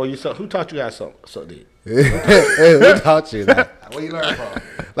 hey, for you, who taught you how to suck dick? Hey, we taught you that. Where you learn from?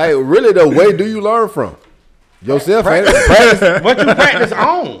 Like, really, though, where do you learn from? Yourself, ain't it? Practice What you practice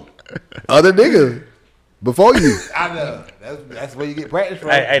on? other niggas before you. I know. That's where you get practice from.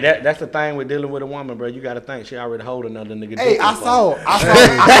 Hey, that's the thing with dealing with a woman, bro. You gotta think she already holding another nigga. Hey, dick I before. saw.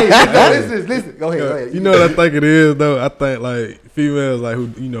 Hey, listen. Go ahead. You know what I think it is though? I think like females like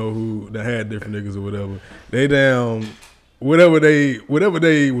who that had different niggas or whatever. They down whatever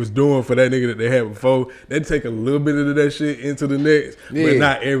they was doing for that nigga that they had before, they take a little bit of that shit into the next, Yeah. but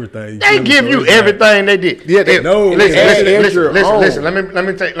not everything. They feel me? give So you it's like- everything they did. Yeah, they- No, Listen. Let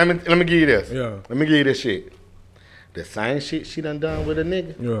me give you this. Yeah. Let me give you this shit. The same shit she done with a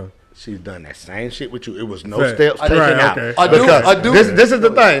nigga. Yeah. She's done that same shit with you. It was no Fact. steps taken Right, out. okay. I do. This is the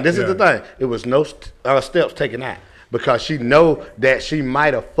thing. This Yeah. is the thing. It was no steps taken out. Because she know that she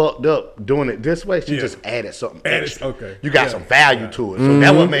might have fucked up doing it this way. She Yeah. just added something Added- extra. okay. You got Yeah. some value to it. So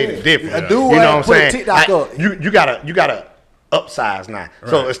that what made it different. A dude you know what I'm put a saying? TikTok up. You gotta upsize now.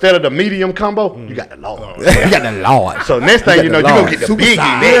 So instead of the medium combo, you got the large. You got the Lord. So next thing you know, the you're gonna large. get the biggie.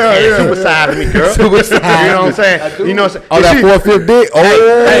 Supersize. Super size me, girl. Super size. You know what I'm saying? You know what I'm saying? Oh, that She- 4/5 dick?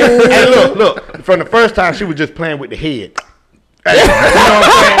 Oh. Hey, look. From the first time, she was just playing with the head. Hey, you know what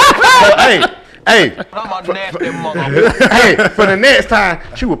I'm saying? So, hey, Hey, I'm a nasty mother. hey, for the next time,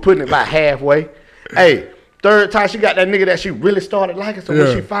 she was putting it about halfway. Hey, third time she got that nigga that she really started liking. So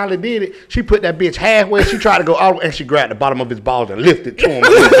when she finally did it, she put that bitch halfway. She tried to go all the way, and she grabbed the bottom of his balls and lifted to him.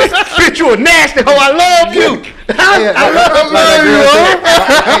 Bitch, you a nasty hoe. I love you. I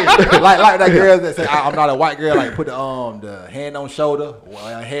love you. Like that girl that said, "I'm not a white girl." Like put the hand on shoulder,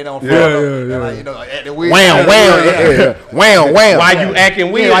 hand on front, like, you know, at the wheel. Wham. Why you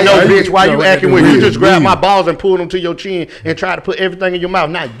acting weird? No, bitch. Why you acting weird? You just grabbed my balls and pulled them to your chin and tried to put everything in your mouth.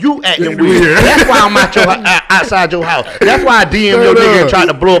 Now you acting weird. That's why I'm outside your house. That's why I DM your nigga and try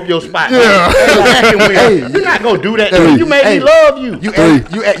to blow up your spot. You're not gonna do that to me. You made me love you.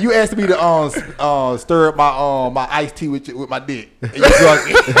 You asked me to stir up my iced tea with my dick. And you drunk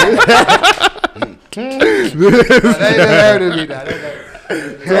it.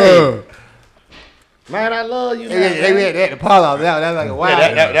 Man, I love you. They had to pause off that. That was like a wild.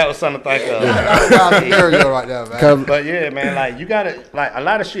 That was something to think of. That was scenario right there, man. But yeah, man, like you gotta, like a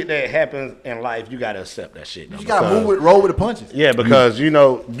lot of shit that happens in life, you gotta accept that shit. You gotta roll with the punches. Yeah, because you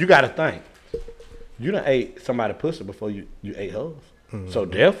know you gotta think. You done ate somebody pussy before you ate hers, so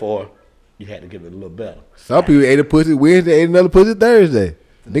therefore you had to give it a little better. Some people ate a pussy Wednesday, ate another pussy Thursday.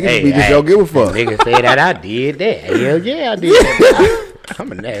 Niggas be just don't give a fuck. Niggas say that I did that. Hell yeah, I did that. I'm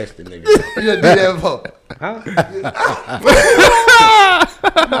a nasty nigga. You done did that before. Huh?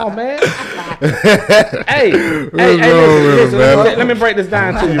 Come on, man. Hey, listen, let me break this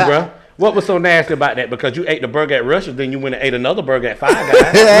down to you, bro. What was so nasty about that? Because you ate the burger at Russia's, then you went and ate another burger at Five Guys.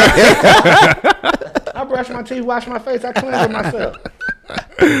 I brushed my teeth, washed my face, I cleansed myself.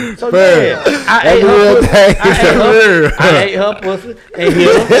 So yeah, I ate her pussy and him,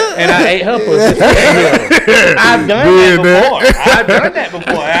 and I ate her pussy and him. I've done that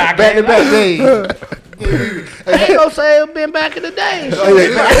before. Back to back days. I ain't gonna say it's been back in the day.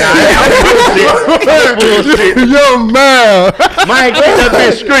 Bullshit. Yo, man. Mike, get that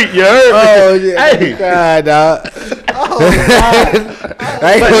bitch street, you heard? Oh, yeah. Hey. God, dog.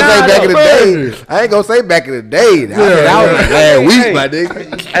 I ain't gonna say back in the day. I ain't gonna say back in the day. I was like last week, my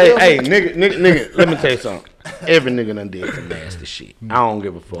nigga. Hey, nigga, let me tell you something. Every nigga done did some nasty shit. I don't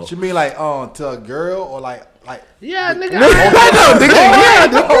give a fuck. What you mean like to a girl or like yeah, nigga. No. I'm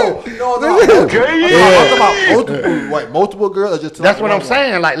talking about multiple girls or just that's what I'm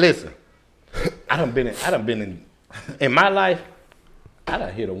saying. Like, listen, I done been in my life. I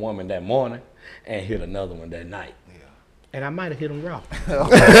done hit a woman that morning and hit another one that night. And I might have hit them raw. Hey,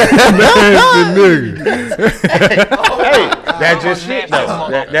 that's just shit though.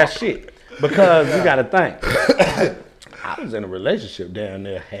 That's shit. Because you gotta think. I was in a relationship down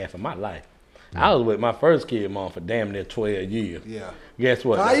there half of my life. I was with my first kid mom for damn near 12 years. Yeah. Guess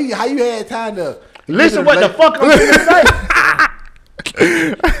what? How you had time to listen what the fuck I'm gonna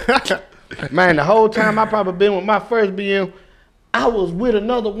say? Man, the whole time I probably been with my first BM, I was with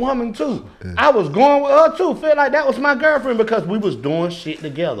another woman too. I was going with her too. Feel like that was my girlfriend because we was doing shit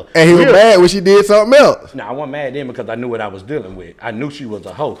together. And he was mad when she did something else. No, I wasn't mad then because I knew what I was dealing with. I knew she was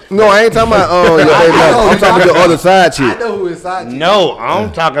a hoe. No, I ain't talking about your baby mama. I'm talking about your other side chick. I know who his side chick. No,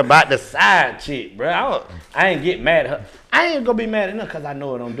 I'm talking about the side chick, bro. I ain't get mad at her. I ain't gonna be mad at her because I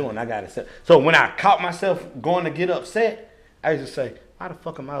know what I'm doing. I got it set. So when I caught myself going to get upset, I used to say, why the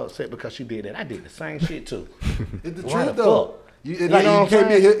fuck am I upset because she did that? I did the same shit too. It's the why truth the though. fuck? You can't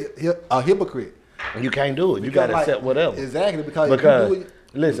be a hypocrite. You can't do it. You gotta accept whatever. Exactly because you do it.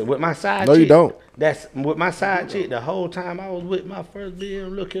 Listen, with my side chick. No, you don't. That's with my side chick. The whole time I was with my first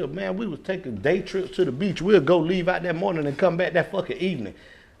BM. Look here, man. We was taking day trips to the beach. We'll go leave out that morning and come back that fucking evening.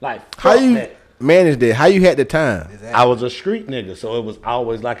 Like how you managed that? How you had the time? Exactly. I was a street nigga, so it was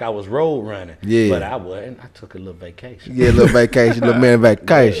always like I was road running. Yeah, but I wasn't. I took a little vacation. Yeah, a little vacation, little man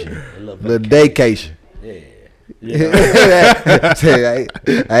vacation, yeah, little daycation. Yeah.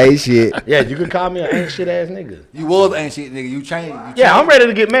 I ain't shit. Yeah, you could call me an ain't shit ass nigga. You was ain't shit nigga. You changed. Yeah, I'm ready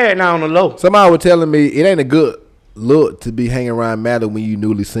to get married now on the low. Somebody was telling me it ain't a good look to be hanging around Mally when you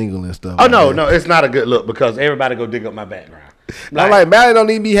newly single and stuff. Oh no, it's not a good look because everybody go dig up my background. Like Mally don't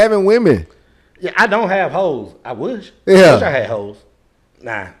even be having women. Yeah, I don't have hoes. I wish. Yeah. I wish I had hoes.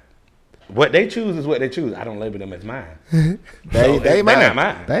 Nah. What they choose is what they choose. I don't label them as mine. they mine. not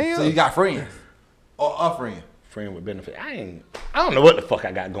mine. Damn. So you got friends or a friend? Friend with benefit. I don't know what the fuck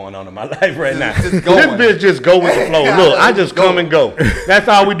I got going on in my life right now. Just going. This bitch just go with the flow. Look, I just come and go. That's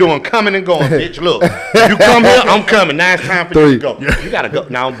all we doing, coming and going, bitch. Look, you come here, I'm coming. Now it's time for you to go. You gotta go.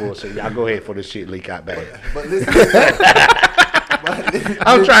 Now I'm bullshit. Y'all go ahead for this shit leak out bad. But listen,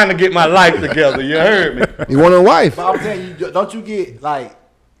 I'm trying to get my life together. You heard me. You want a wife? but I'm telling you, don't you get like,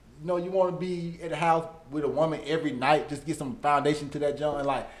 you want to be at the house with a woman every night, just get some foundation to that junk, and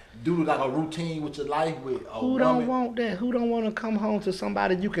like do like a routine with your life with a Who woman. don't want that? Who don't want to come home to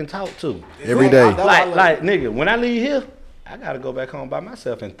somebody you can talk to? Every day. Like nigga, when I leave here, I gotta go back home by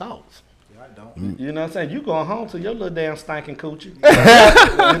myself in thoughts. I don't. You know what I'm saying? You going home to your little damn stinking coochie.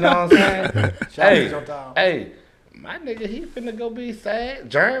 You know what I'm saying? Hey, my nigga, he finna go be sad,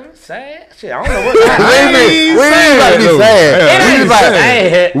 German, sad. Shit, I don't know what.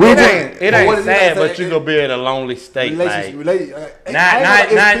 It ain't sad, but you gonna be in a lonely state. Like,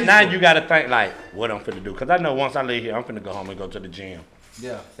 now you gotta think like, what I'm finna do? Cause I know once I leave here, I'm finna go home and go to the gym.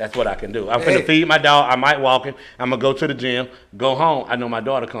 Yeah, that's what I can do. I'm finna feed my dog. I might walk him. I'm gonna go to the gym, go home. I know my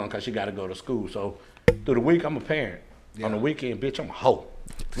daughter come cause she gotta go to school. So through the week, I'm a parent. Yeah. On the weekend, bitch, I'm a hoe.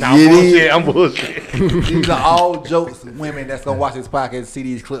 Nah, I'm bullshit. These are all jokes. Women that's gonna watch this podcast and see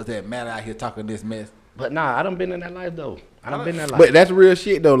these clips that man out here talking this mess. But nah, I done been in that life though. I done been in that life. But that's real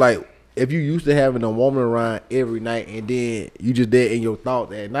shit though. Like if you used to having a woman around every night and then you just dead in your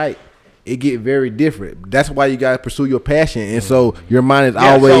thoughts at night, it get very different. That's why you gotta pursue your passion, and so your mind is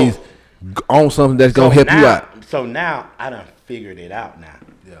always on something that's gonna help you out. So now I done figured it out now.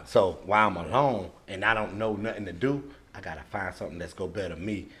 Yeah. So while I'm alone and I don't know nothing to do, I gotta find something that's gonna better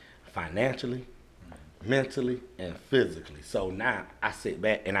me financially, mentally, and physically. So now I sit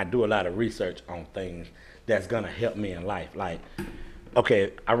back and I do a lot of research on things that's gonna help me in life. Like,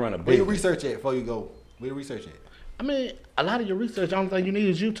 okay, I run a business. Where you research at before you go? Where you research at? I mean, a lot of your research, the only thing you need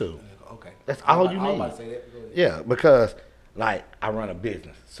is YouTube. Okay. That's all you need. I was about to say that. Yeah, because like I run a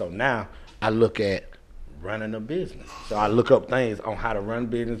business. So now I look at running a business. So I look up things on how to run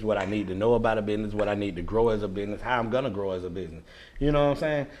business, what I need to know about a business, what I need to grow as a business, how I'm gonna grow as a business. You know what I'm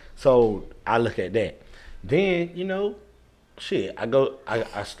saying? So I look at that. Then, you know, shit,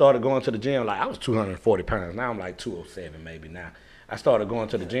 I started going to the gym. Like I was 240 pounds. Now I'm like 207 maybe now. I started going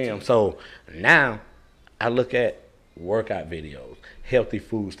to the gym. So now I look at workout videos, healthy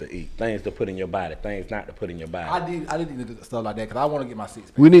foods to eat, things to put in your body, things not to put in your body. I did need to do stuff like that because I want to get my six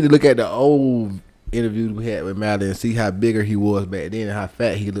pack. We need to look at the old interviews we had with Mali and see how bigger he was back then and how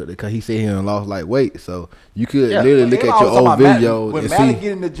fat he looked, because he said he done lost like weight. So you could literally look at your old videos when and Mali see.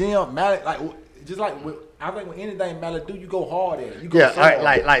 get in the gym, Mali I think with anything Mali do, you go hard at it. You go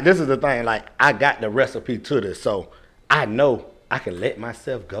like this is the thing. Like I got the recipe to this, so I know I can let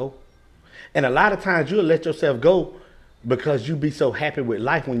myself go. And a lot of times you'll let yourself go because you be so happy with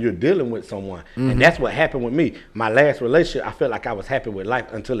life when you're dealing with someone. Mm-hmm. And that's what happened with me. My last relationship, I felt like I was happy with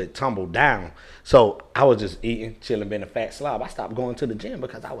life until it tumbled down. So I was just eating, chilling, being a fat slob. I stopped going to the gym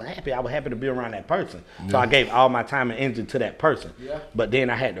because I was happy. I was happy to be around that person. Yeah. So I gave all my time and energy to that person. Yeah. But then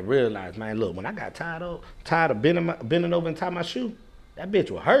I had to realize, man, look, when I got tired of bending over and tie my shoe, that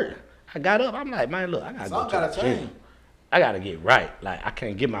bitch was hurting. I got up. I'm like, man, look, I got to go to the gym. I got to get right. Like, I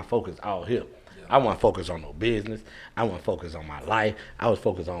can't get my focus all here. I wasn't focused on no business. I wasn't focused on my life. I was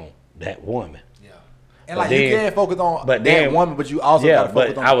focused on that woman. Yeah. And like you can focus on that woman, but you also got to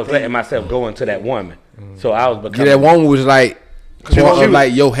focus on I was letting myself go into that woman. Mm-hmm. So I was becoming. That woman was like,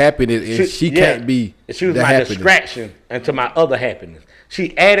 like your happiness, and she can't be. She was my distraction into my other happiness.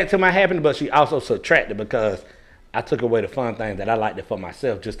 She added to my happiness, but she also subtracted because I took away the fun things that I liked it for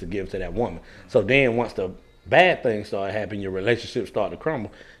myself just to give to that woman. So then once the bad things started happening, your relationship started to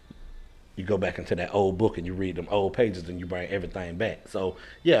crumble. You go back into that old book and you read them old pages and you bring everything back. So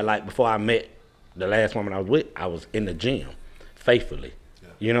yeah, like before I met the last woman I was with, I was in the gym faithfully. Yeah.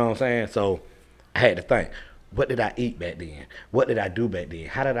 You know what I'm saying? So I had to think, what did I eat back then? What did I do back then?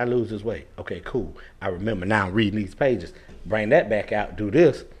 How did I lose this weight? Okay, cool. I remember now I'm reading these pages. Bring that back out, do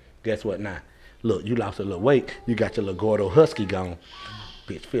this. Guess what now? Look, you lost a little weight. You got your little Gordo Husky gone.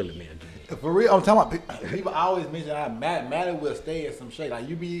 Bitch feeling me again. For real, I'm talking about people always mention how Mali will stay in some shape. Like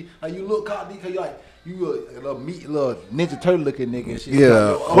you look cocky because you a little little Ninja Turtle looking nigga and shit.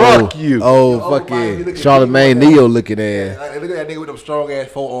 Yeah, fuck you. Fucking Charlemagne Neo looking ass. Like, look at that nigga with them strong ass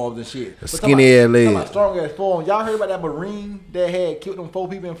forearms and shit. Skinny ass legs. Strong ass forearms. Y'all heard about that Marine that had killed them 4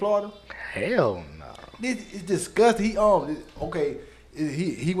 people in Florida? Hell no. It's disgusting.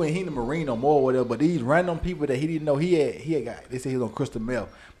 He he went in the Marine no more or whatever, but these random people that he didn't know he had got, they said he was on crystal meth.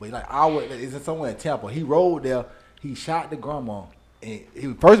 But it's somewhere in Tampa. He rode there, he shot the grandma.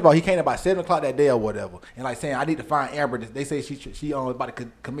 And first of all, he came about 7 o'clock that day or whatever. And like saying, I need to find Amber. They say she about to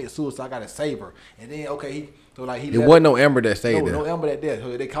commit suicide, I gotta save her. And then there wasn't no Amber that stayed there. No Amber that day.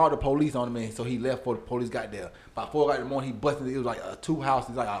 So they called the police on him, and so he left before the police got there. About 4 o'clock in the morning, he busted. It was like 2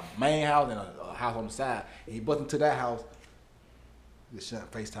 houses, like a main house and a house on the side. And he busted into that house. Sean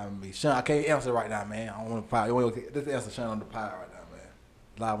FaceTiming me. Sean, I can't answer right now, man. I don't want to pod. Just answer Sean on the pod right now, man.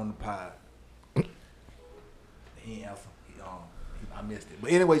 Live on the pod. He ain't answer. I missed it.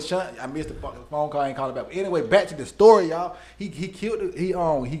 But anyway, Sean, I missed the fucking phone call. I ain't calling back. But anyway, back to the story, y'all. He killed it.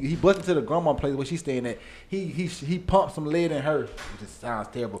 He busted to the grandma place where she's staying at. He pumped some lead in her, which just sounds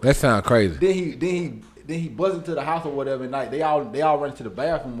terrible. That sounds crazy. Then he buzzed into the house or whatever. And like they all run to the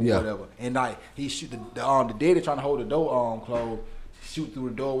bathroom or whatever. And like he shoot the daddy trying to hold the door closed. Shoot through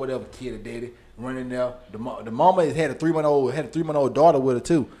the door, whatever. Kill the daddy. Running there. The mama had a 3-month-old daughter with her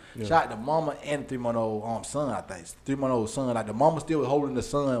too. Yeah. Shot the mama and the 3-month-old son, I think. 3-month-old son. Like the mama still was holding the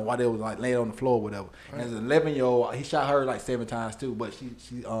son while they was like laying on the floor or whatever. Right. And as an 11-year-old, he shot her like 7 times too, but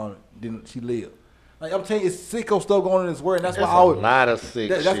she lived. Like I'm telling you, it's sicko stuff going on in this world, and that's why I always. A lot of sick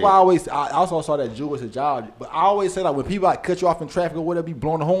that's shit. why I also saw that Jew as a job, but I always say like when people like cut you off in traffic or whatever, be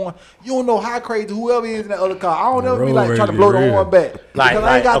blowing the horn, you don't know how crazy whoever is in that other car. I don't ever be like trying to blow the horn back because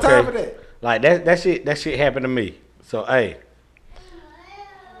I ain't got time for that. Like that shit happened to me. So hey,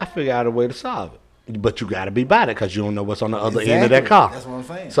 I figured out a way to solve it. But you gotta be by that because you don't know what's on the other end of that car. That's what I'm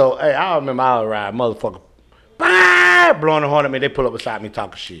saying. So hey, I remember I would ride motherfucker, bah, blowing the horn at me. They pull up beside me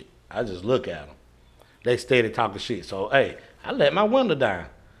talking shit. I just look at them. They steady talking shit. So hey, I let my window down.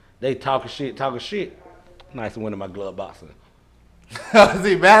 They talking shit. Nice and went in my glove box.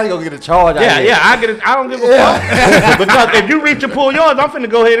 See, man, gonna get a charge. Yeah, I get it. I don't give a fuck because if you reach and pull yours, I'm finna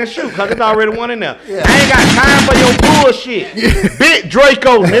go ahead and shoot because there's already one in there. Yeah. I ain't got time for your bullshit. Big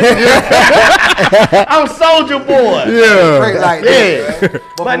Draco, nigga. I'm Soldier Boy. Yeah, like yeah.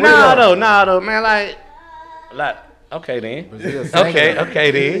 But nah though, man, like. Okay then.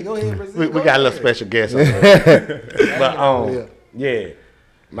 Okay then. Go ahead, Brazil. We got a little special guest on there. But yeah,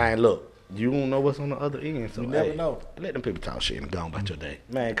 man, look, you don't know what's on the other end, so you never know. Let them people talk shit and go on about your day,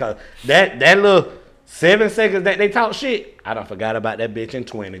 man. Cause that little 7 seconds that they talk shit, I done forgot about that bitch in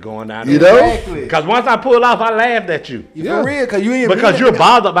 20 going down. You know? Exactly. Cause once I pull off, I laughed at you. For real, cause you ain't because you're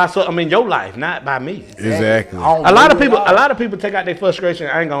bothered by something in your life, not by me. Exactly. A lot of people take out their frustration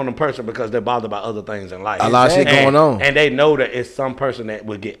and anger on the person because they're bothered by other things in life. A lot of shit going on, and they know that it's some person that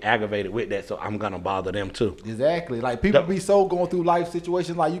would get aggravated with that, so I'm gonna bother them too. Exactly. Like people be so going through life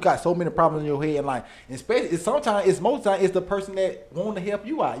situations, like you got so many problems in your head, and like especially most times it's the person that want to help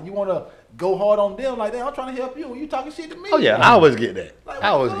you out. You want to go hard on them, like I'm trying to help you. You talking shit to me? Oh yeah, I always get that. Like, I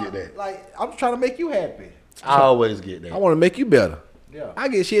always get that. Like I'm just trying to make you happy. I always get that. I want to make you better. Yeah. I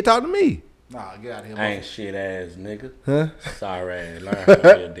get shit talk to me. Nah, get out of here. I ain't shit ass nigga. Huh? Sorry ass. Learn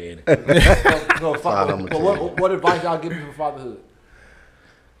from your daddy. What advice y'all give me for fatherhood?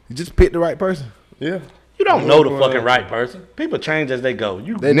 You just pick the right person. Yeah. You don't know the fucking right person. People change as they go.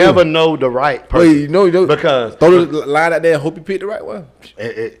 You They never do. know the right Well, person. you know, because throw the line out there and hope you pick the right one.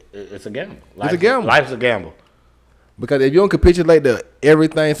 it's a gamble. It's a gamble. Life's a gamble. Because if you don't capitulate to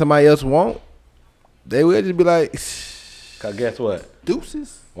everything somebody else want, they will just be like, Cause guess what?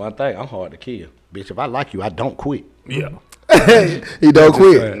 deuces. One thing, I'm hard to kill. Bitch, if I like you, I don't quit. Yeah. He don't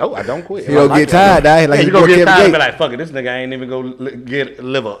quit. No, I don't quit. He don't get tired, dog. Like you he gonna get Kevin tired and be Gates. like, fuck it, this nigga ain't even gonna get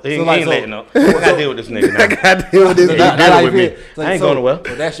liver. He So like, ain't letting up. I gotta deal with this nigga now. I gotta deal with this Yeah, guy. you That's how deal you with me. feel. I ain't going nowhere.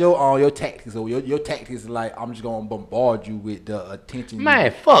 So that's your tactics. So your tactics is like I'm just gonna bombard you with the attention.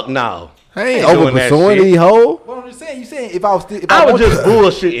 Man, fuck no. I ain't doing over that pursuing shit. these hoes. What I'm just saying, you saying if I was still, if I was want just to-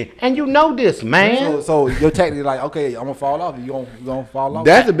 bullshitting. And you know this, man. So your tactic is like, okay, I'm gonna fall off. You gonna fall off.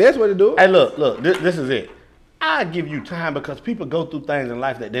 That's the best way to do it. Hey, look, this is it. I give you time because people go through things in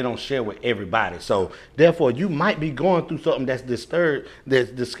life that they don't share with everybody. So therefore, you might be going through something that's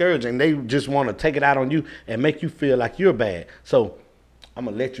discouraging. They just want to take it out on you and make you feel like you're bad. So I'm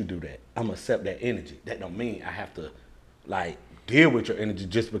gonna let you do that. I'm gonna accept that energy. That don't mean I have to like deal with your energy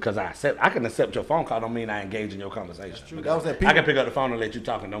just because I can accept your phone call. Don't mean I engage in your conversation. That's true. That was that I can pick up the phone and let you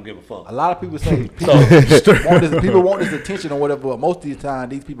talk and don't give a fuck. A lot of people say So people want this attention or whatever, but most of the time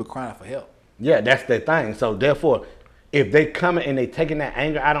these people crying for help. yeah, that's their thing. So therefore, if they coming and they taking that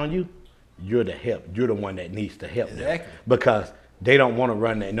anger out on you, you're the help. You're the one that needs to help them Exactly. because they don't want to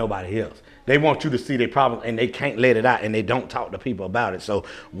run at nobody else. They want you to see their problem and they can't let it out and they don't talk to people about it. So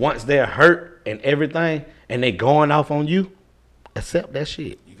once they're hurt and everything and they going off on you, accept that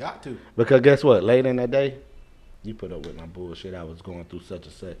shit. You got to. Because guess what? Later in that day, you put up with my bullshit. I was going through such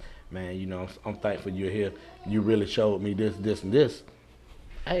and such. Man, you know, I'm thankful you're here. You really showed me this, this, and this.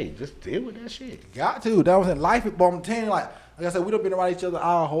 Hey, just deal with that shit. You got to. That was in life. But I'm telling you, like I said, we done been around each other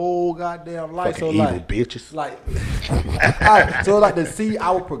our whole goddamn life. Fucking so evil like, bitches. like, alright, so like to see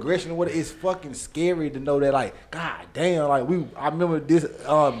our progression, what it's fucking scary to know that like, god damn, like I remember this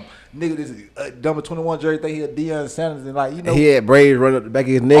nigga this number 21 jersey think he a Deion Sanders and like you know He had braids running up the back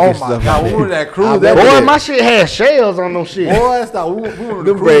of his neck oh and my stuff. god, like we were that cruise. I That remember Boy, that. my shit had shells on them shit. boy, stop. We were on the Them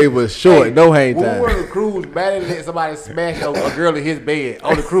cruise. braids was short, no hang We time. were on the cruise, man, and let somebody smash a girl in his bed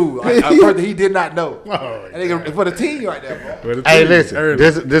on the cruise. A person he did not know. That nigga, for the team right there, bro. Hey, listen,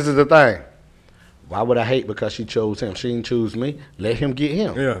 this is the thing. Why would I hate because she chose him? She didn't choose me. Let him get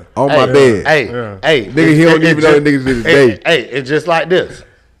him. Yeah. On Hey, my bed. Hey, Yeah. hey, Nigga, he don't even know the niggas to this day. Hey, it's just like this.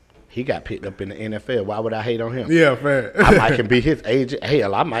 He got picked up in the NFL. Why would I hate on him? Yeah, fair. I might can be his agent.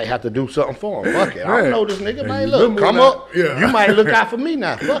 Hell, I might have to do something for him. Fuck it. I don't know this nigga, man. you Look, remember come when up. Yeah. You might look out for me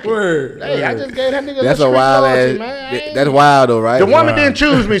now. Fuck it. Word, Hey, I word. just gave that nigga That's a street wild loyalty, ass. man. I ain't- That's wild though, right? The woman didn't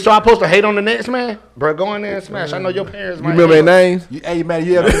choose me, so I'm supposed to hate on the next man? Bro, go in there and smash. I know your parents You might remember hate their on- names? Hey man,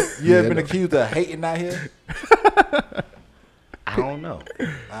 you ever been accused of hating out here? I don't know.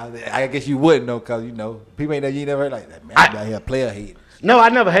 I guess you wouldn't know, cause you know people ain't know you never heard like that. Man, I out here player hate. No, I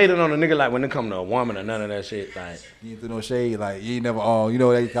never hated on a nigga like when it come to a woman or none of that shit. Like, You ain't through no shade. Like you ain't never you know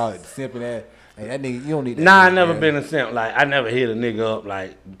what they call it simping that. Hey, that nigga, you don't need that. nah, I nigga, never man. been a simp. Like, I never hit a nigga up,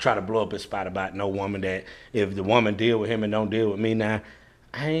 like, try to blow up his spot about no woman that if the woman deal with him and don't deal with me now,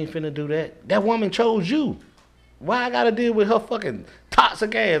 I ain't finna do that. That woman chose you. Why I gotta deal with her fucking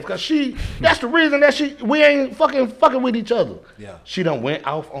toxic ass? Cause that's the reason that we ain't fucking with each other. Yeah. She done went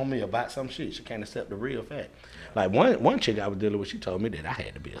off on me about some shit. She can't accept the real fact. Like one chick I was dealing with, she told me that I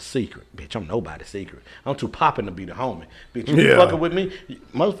had to be a secret. Bitch, I'm nobody's secret. I'm too popping to be the homie. Bitch, you Yeah. fucking with me,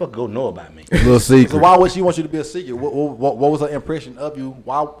 motherfucker go know about me. Little secret. So why would she want you to be a secret? What was her impression of you?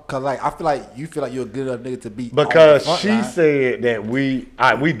 Why? Cause like I feel like you feel like you're a good enough nigga to be. on the Because front she line. said that we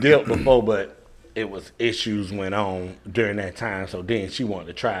dealt before, but it was issues went on during that time. So then she wanted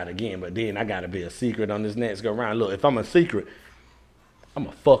to try it again. But then I got to be a secret on this next go round. Look, if I'm a secret, I'm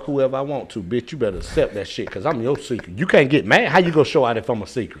going to fuck whoever I want to. Bitch, you better accept that shit because I'm your secret. You can't get mad. How you going to show out if I'm a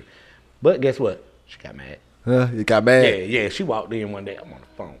secret? But guess what? She got mad. You got mad? Yeah. She walked in one day. I'm on the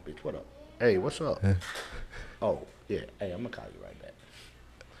phone, bitch. What up? Hey, what's up? Oh, yeah. Hey, I'm going to call you right back.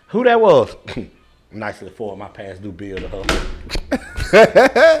 Who that was? Nicely forward my past due bill to her.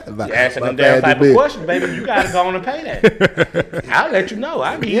 You asking them damn type of questions, baby. You gotta go on and pay that. I'll let you know.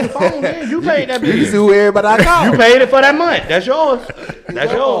 I'll give you the phone, man. You paid that You bill. see who everybody I call. You paid it for that month. That's yours.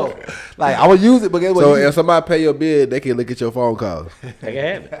 That's yours. Like I would use it, but guess what? So You- if somebody pay your bill, they can look at your phone calls. They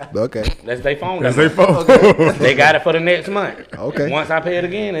can have it. Okay. That's their phone. That's number. their phone. They got it for the next month. Okay. Once I pay it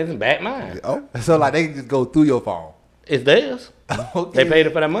again, it's back mine. Oh. so like they can just go through your phone. It's theirs. Okay. They paid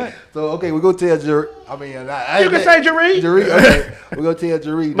it for that month. So okay, we go tell Jerry. I mean, You can say Jerry. Jerry. Okay, we go tell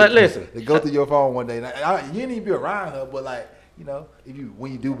Jerry. But listen. to go through your phone one day. Now, you didn't even be around her, but like you know,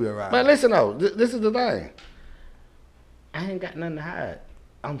 when you do be around. But her. listen though, this is the thing. I ain't got nothing to hide.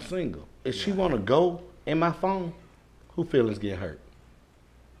 I'm single. If she wanna go in my phone, who feelings get hurt?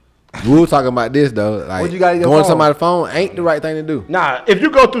 We were talking about this though. Like What you got in your going to phone? somebody's phone ain't the right thing to do. Nah, if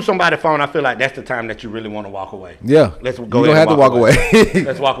you go through somebody's phone, I feel like that's the time that you really want to walk away. Yeah. Let's go You ahead don't have and to walk away.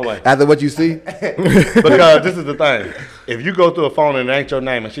 Let's walk away. After what you see. Because this is the thing. If you go through a phone and it ain't your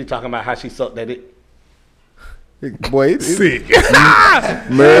name and she talking about how she sucked that dick, Boy, it's Sick. man.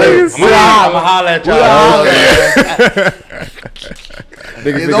 I'm gonna holler at y'all.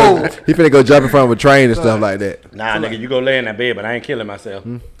 Nigga It's finna over. he finna go jump in front of a train and stuff like that. Nah, nigga, you go lay in that bed, but I ain't killing myself.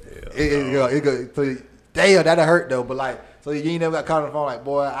 It go, so damn, that'll hurt though. But like, so you ain't never got caught on the phone like,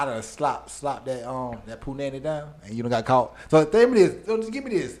 boy, I done slap that punani down, and you done got caught. So tell me this. So just give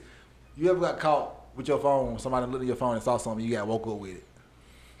me this. You ever got caught with your phone? Somebody looked at your phone and saw something. You got woke up with it.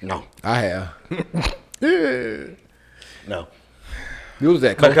 No, I have. no. It was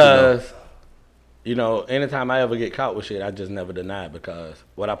that culture, though. Because, you know, anytime I ever get caught with shit, I just never deny it because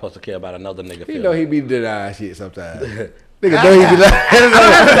what I supposed to care about another nigga He feeling? know he be denying shit sometimes. Nigga know he be lying.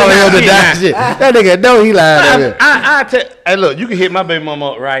 He'll deny shit. That nigga know he lying. I tell, hey, look, you can hit my baby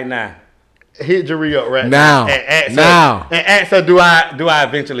mama up right now. Hit Jeree up right Now. now. And Now. and ask her, do I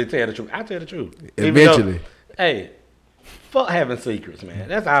eventually tell the truth? I tell the truth. Even though- Eventually. hey, fuck having secrets, man.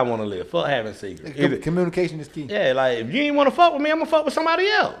 That's how I want to live. Fuck having secrets. Communication is key. Yeah, like if you ain't want to fuck with me, I'm gonna fuck with somebody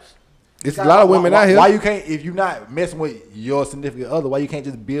else. It's a lot of women why, out here. Why you can't, if you not messing with your significant other, why you can't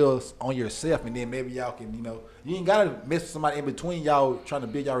just build on yourself and then maybe y'all can, you know, you ain't gotta mess with somebody in between y'all trying to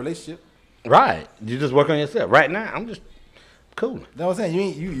build y'all relationship. Right. You just work on yourself. Right now, I'm just cool. You know what I'm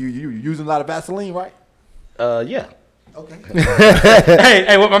saying? You using a lot of Vaseline, right? Yeah. Okay.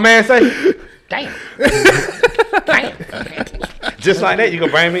 hey, what my man say? Damn. Damn. Just like that, you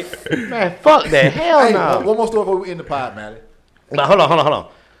gonna bring me? Man, fuck that. Hell Hey, no. one more story before we end the pod, man. But hold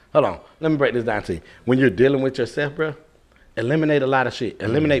on. Let me break this down to you. When you're dealing with yourself, bro, eliminate a lot of shit.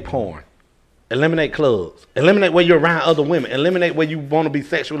 Eliminate porn. Eliminate clubs. Eliminate where you're around other women. Eliminate where you want to be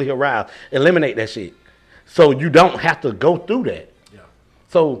sexually aroused. Eliminate that shit. So you don't have to go through that. Yeah.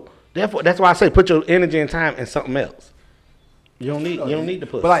 So therefore, that's why I say put your energy and time in something else. You don't need to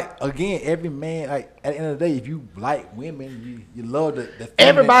put. But like again, every man, like at the end of the day, if you like women, you love the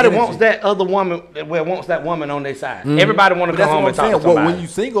everybody energy. wants that other woman. Wants that woman on their side. Everybody want to come home and talk to somebody. Well, when you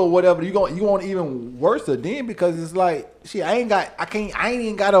single or whatever, you want even worse then because it's like shit. I ain't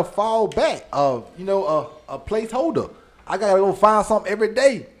even got to fall back of a placeholder. I gotta go find something every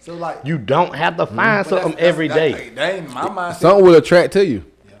day. So like you don't have to find something every day. That ain't my mindset. Something will attract to you.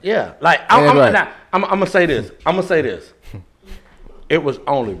 Yeah, like I'm gonna say this. I'm gonna say this. It was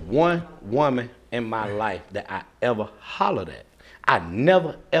only one woman in my life that I ever hollered at. I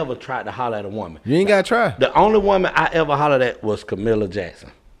never, ever tried to holler at a woman. You ain't got to try. The only woman I ever hollered at was Camilla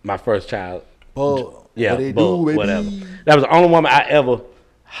Jackson, my first child. Yeah, whatever. That was the only woman I ever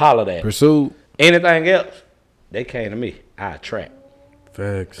hollered at. Pursued. Anything else, they came to me. I attract.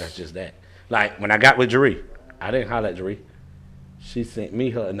 Facts. That's just that. Like, when I got with Jaree, I didn't holler at Jaree. She sent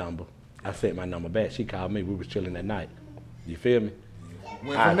me her number. I sent my number back. She called me. We was chilling that night. You feel me?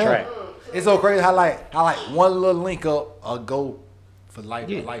 I attract. It's so crazy how one little link up go for life.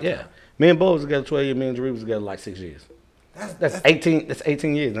 Yeah. Me and Bo was together 12 years. Me and Jaree was together like 6 years. That's 18. That's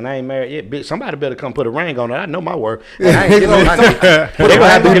 18 years, and I ain't married yet. Bitch, somebody better come put a ring on it. I know my word. And I ain't giving my name. They gonna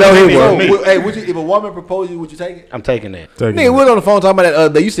have to know his word. Hey, if a woman proposed you, would you take it? I'm taking that. Nigga, we was on the phone talking about that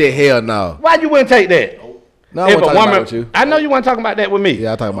other day. You said hell no. Why you wouldn't take that? No, I wasn't talking about with you. I know you weren't talking about that with me.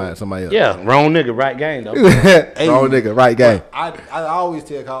 Yeah, I talking about somebody else. Yeah, wrong nigga, right game though. Wrong nigga, right game. I always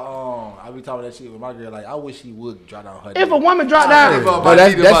tell her, I be talking that shit with my girl. Like I wish she would drop down her. If a woman drop down, no,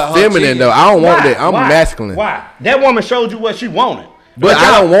 that's feminine though. I don't want that. I'm masculine. Why? That woman showed you what she wanted. But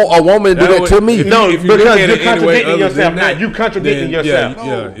I don't want a woman to do that to me. No, because you're contradicting yourself now. You contradicting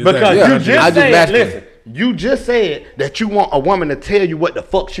yourself. Because you just said, listen. You just said that you want a woman to tell you what the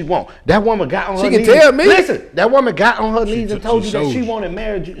fuck she want. That woman got on her knees. She can tell me. Listen, that woman got on her knees and told you that she wanted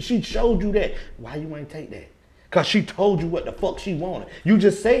marriage. She showed you that. Why you ain't take that? Because she told you what the fuck she wanted. You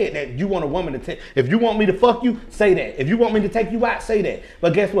just said that you want a woman to tell. If you want me to fuck you, say that. If you want me to take you out, say that.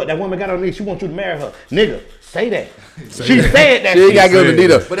 But guess what? That woman got on her knees. She wants you to marry her. Nigga, say that. She said that. She ain't got to go to the knee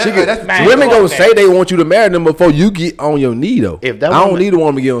though. Women gonna say they want you to marry them before you get on your knee though. I don't need a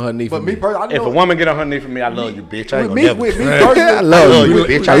woman to get on her knee for me. If a woman get on her knee for me, I love you, bitch. I ain't gonna never. I love you,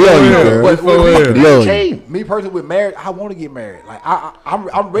 bitch. I love you, girl. Me personally with marriage, I want to get married. Like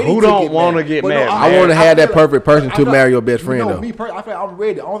I'm ready. Who don't want to get married? I want to have that perfect person to marry your best friend though. Me personally, I feel like I'm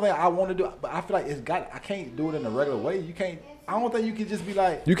ready. The only thing I want to do, but I feel like I can't do it in a regular way. You can't. I don't think you can just be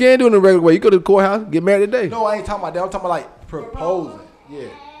like. You can't do it in a regular way. You go to the courthouse, get married today. No, I ain't talking about that. I'm talking about like proposing. Yeah.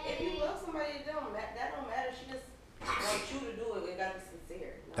 If you love somebody, that don't matter. She just wants you to do it. It gotta be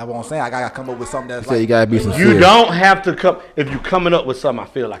sincere. That's what I'm saying. I gotta come up with something that's like. You gotta be sincere. You don't have to come. If you coming up with something, I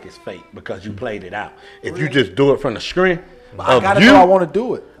feel like it's fake because you played it out. If you just do it from the screen. But I gotta know I want to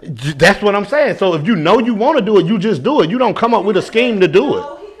do it. That's what I'm saying. So if you know you want to do it, you just do it. You don't come up with a scheme to do it.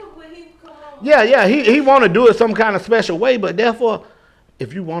 Yeah. He want to do it some kind of special way, but therefore,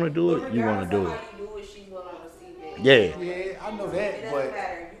 if you want to do it, you want to do it. Yeah. Yeah, I know that, but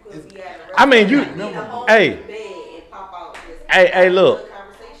I mean, hey, look,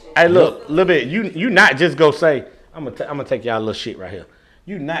 little bit. You not just go say, I'm gonna take y'all little shit right here.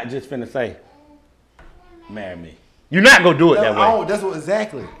 You not just finna say, marry me. You're not gonna do it that way. That's what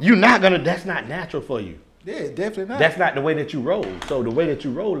exactly. You're not gonna. That's not natural for you. Yeah, definitely not. That's not the way that you roll. So the way that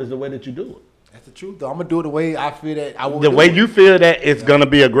you roll is the way that you do it. That's the truth, though. I'm gonna do it the way I feel that I want. The way you feel that it's gonna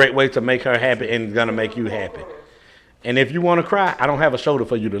be a great way to make her happy and it's gonna make you happy. And if you want to cry, I don't have a shoulder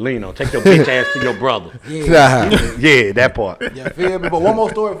for you to lean on. Take your bitch ass to your brother. Yeah, that part. Yeah, feel me. But one more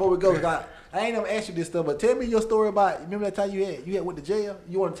story before we go. I ain't never asked you this stuff, but tell me your story about. Remember that time you had went to jail?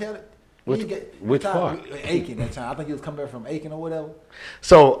 You want to tell it? Which part? Aiken that time. I think he was coming back from Aiken or whatever.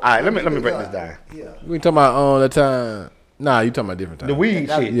 So, all right, let me break this down. Yeah. We talking about that time. Nah, you talking about different time. The weed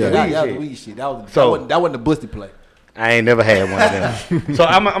shit. Yeah, the weed shit. That wasn't the busty play. I ain't never had one of them. So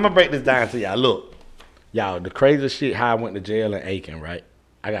I'm gonna break this down to y'all. Look, y'all, the craziest shit how I went to jail in Aiken, right?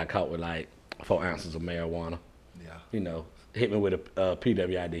 I got caught with like 4 ounces of marijuana. Yeah. You know, hit me with a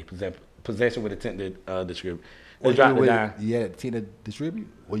PWID, possession with intent to distribute. They dropped it down. You had intent to distribute?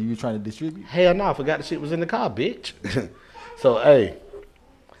 Were you trying to distribute? Hell no, I forgot the shit was in the car, bitch.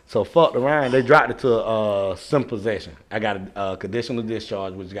 So fucked around. They dropped it to some possession. I got a conditional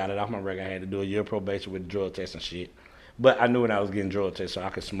discharge, which got it off my record. I had to do a year probation with drug test and shit. But I knew when I was getting drug tests, so I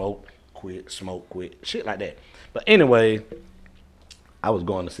could smoke, quit, shit like that. But anyway, I was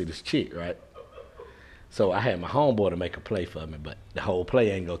going to see this chick, right? So I had my homeboy to make a play for me, but the whole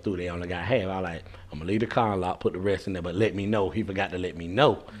play ain't go through. They only got half. I like, I'm gonna leave the car unlocked, put the rest in there, but let me know. He forgot to let me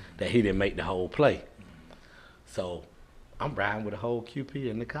know that he didn't make the whole play. So I'm riding with a whole QP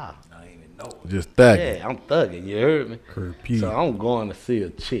in the car. I ain't even know. Just thugging. Yeah, I'm thugging. You heard me? QP. So I'm going to see a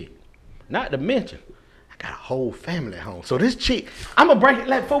chick. Not to mention, I got a whole family at home. So this chick, I'm gonna break it.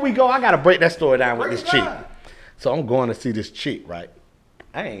 Like before we go, I gotta break that story down with this chick. So I'm going to see this chick, right?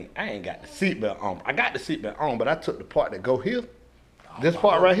 I ain't got the seatbelt on. I got the seatbelt on, but I took the part that go here. This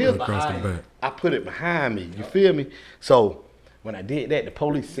part right here, Across the back. I put it behind me. You feel me? So when I did that, the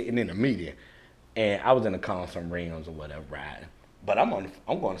police sitting in the meeting, and I was in the car on some rims or whatever riding. But I'm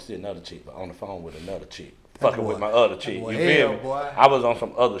going to see another chick, but on the phone with another chick, fucking with my other chick. You feel me? Boy. I was on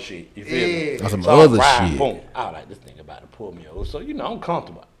some other shit. You feel me? On some So I'm other riding, shit. Boom. I was like, this thing about to pull me over. So I'm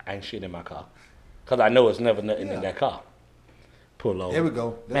comfortable. I ain't shit in my car, cause I know it's never nothing in that car. Pull over. There we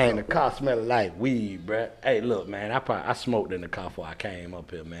go. Man, the car smelled like weed, bruh. Hey, look, man, I smoked in the car before I came up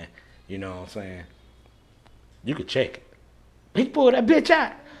here, man. You know what I'm saying? You could check it. He pulled that bitch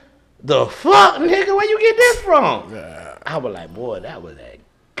out. The fuck, nigga, where you get this from? I was like, boy, that was that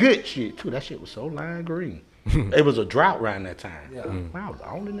good shit, too. That shit was so lime green. It was a drought around that time. Yeah. I was the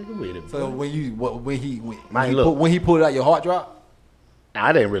only nigga with it. So boy. when he pulled it out, your heart dropped? Nah,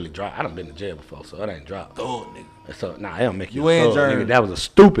 I didn't really drop. I done been to jail before, so it ain't dropped. Oh, nigga. So, nah, it don't make you You a ain't thug, German. nigga. That was a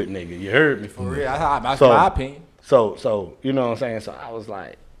stupid nigga. You heard me? For real, that's So- my opinion. So you know what I'm saying? So I was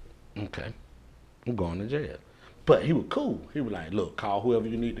like, okay, I'm going to jail. But he was cool. He was like, look, call whoever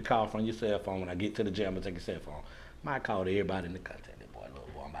you need to call from your cell phone. When I get to the jail, I'm going to take your cell phone. Might call everybody in the contact. That boy,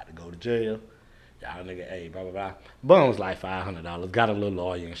 look, boy, I'm about to go to jail. Y'all nigga, hey, blah, blah, blah. Bum was like $500. Got a little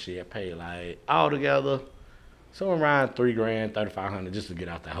lawyer and shit. Paid like all together. So around $3,000, $3,500 just to get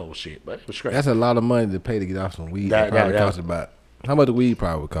out that whole shit. But it was straight. That's a lot of money to pay to get off some weed. That- It probably that- cost about, how much the weed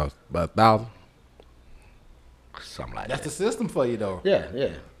probably would cost? About $1,000? Something like That's that. the system for you, though. Yeah, yeah.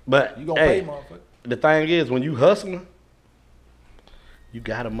 But You gonna hey, pay, motherfucker. the thing is, when you hustling, you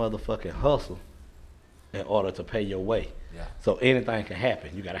gotta motherfucking hustle in order to pay your way. Yeah. So anything can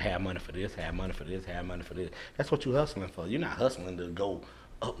happen. You gotta have money for this, have money for this, have money for this. That's what you hustling for. You're not hustling to go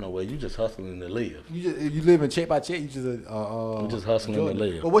up nowhere. You just hustling to live. You live in check by check. You just You just hustling to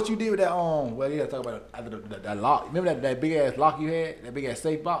live. But what you did with that well, yeah, talk about after that lock. Remember that big ass lock you had? That big ass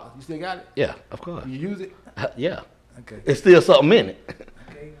safe box. You still got it? Yeah, of course. You use it? Yeah. Okay. It's still something in it.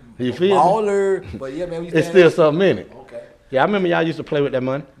 Okay. You feel me? Baller, but yeah, man. It's still something in it. Okay. Yeah, I remember y'all used to play with that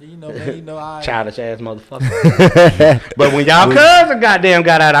money. You know, man. I. Childish ass motherfucker. But when y'all cousin goddamn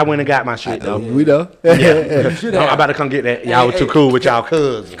got out, I went and got my shit though. We know. Yeah. should No, have. I'm about to come get that. Y'all Hey, were too hey, cool with y'all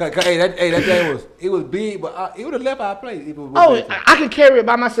cousins. That thing was big, but it would have left our place. If it was Oh, I can carry it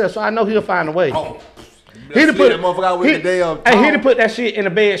by myself, so I know he'll find a way. He'd have put that motherfucker out with the damn. Hey, he'd have put that shit in the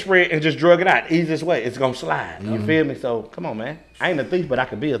bedspread and just drug it out. Easiest way, it's gonna slide. You feel me? So come on, man. I ain't a thief, but I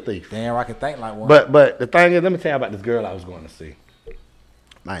could be a thief. Damn, I can think like one. But the thing is, let me tell you about this girl I was going to see.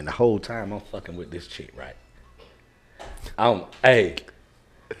 Man, the whole time I'm fucking with this chick, right? Hey,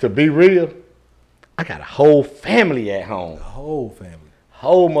 to be real, I got a whole family at home. the whole family.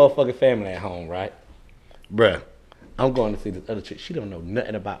 Whole motherfucking family at home, right? Bruh, I'm going to see this other chick. She don't know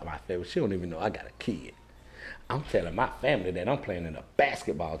nothing about my family. She don't even know I got a kid. I'm telling my family that I'm playing in a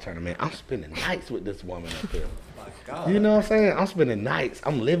basketball tournament. I'm spending nights with this woman up here. You know what I'm saying? I'm spending nights.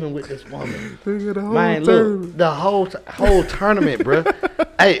 I'm living with this woman. Man, look, the whole tournament, bro.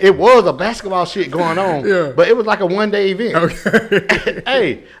 Hey, it was a basketball shit going on, Yeah. but it was like a one-day event. Okay.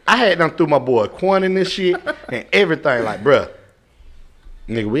 Hey, I had done through my boy Quan in this shit and everything. Like, bruh,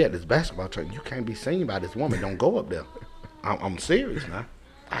 nigga, we at this basketball tournament. You can't be seen by this woman. Don't go up there. I'm serious now.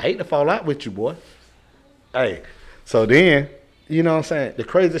 I hate to fall out with you, boy. Hey, so then, you know what I'm saying? The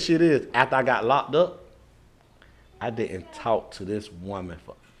crazy shit is, after I got locked up, I didn't talk to this woman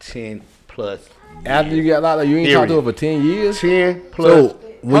for 10 plus years. After you got locked up, you ain't talked to her for 10 years? 10 plus. So,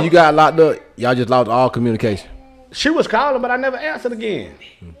 when you got locked up, y'all just lost all communication? She was calling, but I never answered again.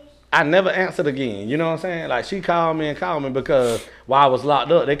 I never answered again. You know what I'm saying? Like, she called me because while I was locked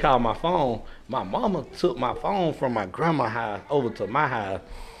up, they called my phone. My mama took my phone from my grandma's house over to my house.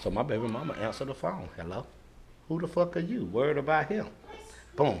 So my baby mama answered the phone. Hello? Who the fuck are you? Worried about him.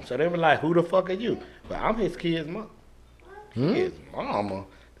 Boom. So they were like, who the fuck are you? But I'm his kid's mom. His mama.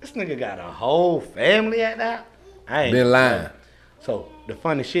 This nigga got a whole family at that. I ain't Been lying. So the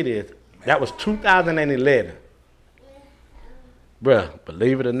funny shit is, that was 2011. Bruh,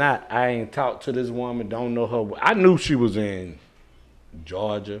 believe it or not, I ain't talked to this woman, don't know her. I knew she was in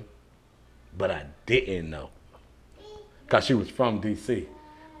Georgia, but I didn't know. Because she was from D.C.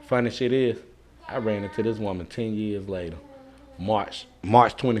 Funny shit is, I ran into this woman 10 years later, March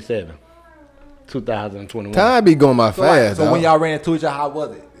 27, 2021. Time be going by So, like, fast. so when dog. y'all ran into each other, how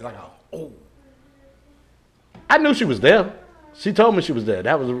was it? Like, oh, I knew she was there. She told me she was there.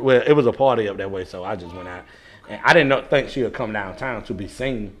 That was well, it was a party up that way, so I just went out. And I didn't think she would come downtown to be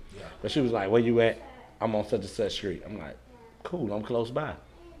seen. Yeah. But she was like, "Where you at?" I'm on such and such street. I'm like, "Cool, I'm close by.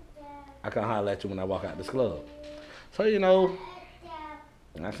 I can holler at you when I walk out this club." So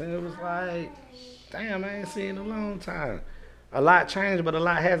and I said it was like, damn, I ain't seen in a long time. A lot changed, but a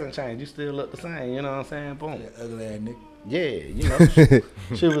lot hasn't changed. You still look the same, you know what I'm saying? Boom. that ugly ass nigga. Yeah,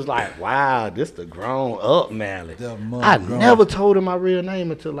 she was like, wow, this the grown up Mali. The mother I grown. never told her my real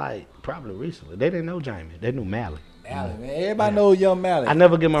name until like probably recently. They didn't know Jamie. They knew Mali. Mali, man. Everybody knows Young Mali. I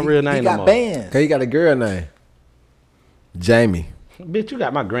never get my real name He no got more. bands. Okay, you got a girl name. Jamie. Bitch, you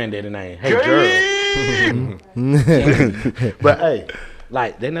got my granddaddy name. Hey, girl. But hey,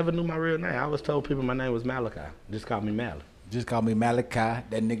 like, they never knew my real name. I always told people my name was Malachi. Just call me Mali. Just call me Malachi.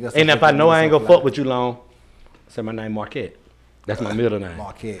 That nigga. And if I know I ain't gonna fuck with you long, say my name Marquette. That's my middle name.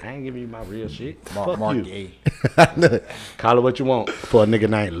 Marquette. I ain't giving you my real shit. Fuck you. Marquette. Call it what you want for a nigga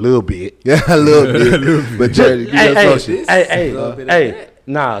named Lil Bit. Yeah, a little bit. But Jerry, you Hey, your associate. little bit of hey,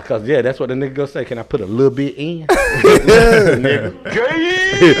 nah, cause that's what the nigga gonna say. Can I put a little bit in? Nigga.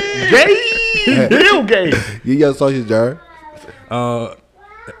 Gay, real gay. You your associate, Jerry.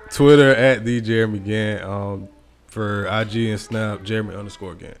 Twitter at the Jeremy Gann. For IG and Snap,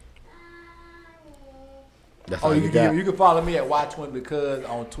 Jeremy_Gann. That's Oh, all you you can, got. you can follow me at Y20 because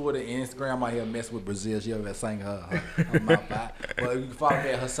on Twitter and Instagram I'm out here messing with Brazil. She over there singing her mouth out. But you can follow me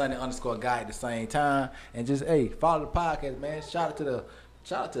at her Sunday_guy at the same time. And just follow the podcast, man. Shout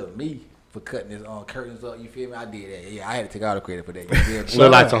out to me for cutting this curtains up. You feel me? I did that. Yeah, I had to take all the credit for that. You feel me?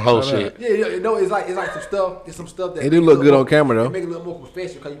 Look like some whole shit. Yeah, it's like some stuff. It's some stuff that It do look good on camera, though. It make it look more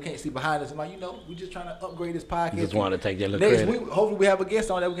professional because you can't see behind us. I'm like, we just trying to upgrade this podcast. Just wanted to take your little Next credit. week, hopefully we have a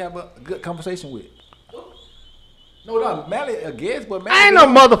guest on that we can have a good conversation with. No, Mali a guest, but Mali I ain't no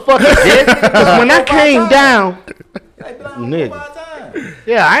motherfucker guest. Cause when I came down, nigga.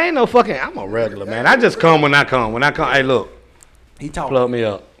 yeah, I ain't no fucking. I'm a regular man. I just come when I come. When I come, hey, look, He talk. plug me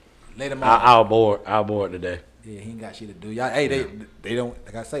up. Let him on. I'll board today. Yeah, he ain't got shit to do. Y'all, they don't.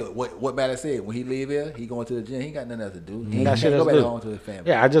 Like I say, what Mali said when he leave here, he going to the gym. He ain't got nothing else to do. He got ain't shit go else back to do. home to his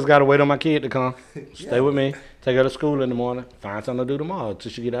family. Yeah, I just gotta wait on my kid to come. Stay with me. Take her to school in the morning. Find something to do tomorrow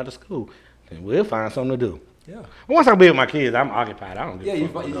till she get out of school. Then we'll find something to do. Yeah. Once I be with my kids, I'm occupied. I don't give Yeah, a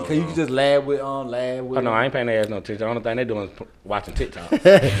fuck. because you can just laugh with. Oh no, I ain't paying their ass no attention. The only thing they doing is watching TikTok.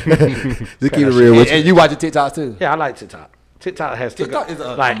 Just keep it real with you. And you watching TikTok too. Yeah, I like TikTok. TikTok has TikTok is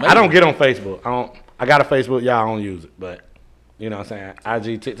like amazing. I don't get on Facebook. I got a Facebook. Y'all don't use it, but you know what I'm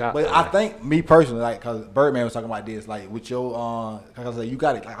saying. IG, TikTok. But I think me personally, like, cause Birdman was talking about this, like with your, like I said, you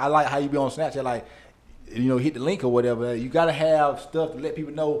got it. Like, I like how you be on Snapchat, like, hit the link or whatever. You gotta have stuff to let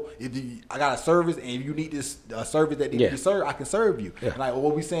people know if I got a service and if you need this service that needs to be served, I can serve you. Yeah. Like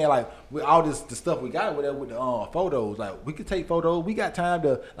what we saying, like with all the stuff we got, whatever with the photos, like we can take photos. We got time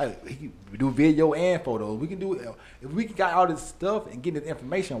to we do video and photos. We can do if we got all this stuff and get this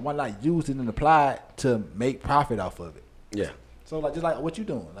information. Why not use it and apply it to make profit off of it? yeah. So like just like what you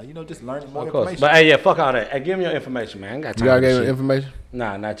doing, like just learning more Of course. information. But hey, yeah, fuck all that. Hey, give me your information, man. I ain't got You time. gotta for get this him shit. information?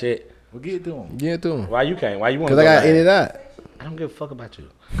 Nah, not yet. We'll get it to them. Yeah, to him. Why you can't? Why you want? Because I got to edit out. I don't give a fuck about you.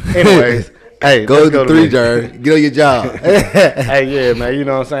 Anyways, hey, Go let's to to 3, me. Jerry. Get on your job. Hey, yeah, man, you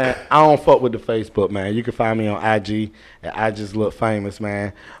know what I'm saying? I don't fuck with the Facebook, man. You can find me on IG, and I just look famous,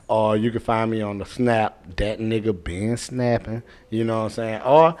 man. Or you can find me on the Snap, that nigga been snapping, you know what I'm saying?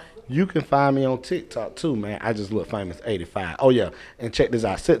 Or you can find me on TikTok, too, man. I just look famous 85. Oh, yeah, and check this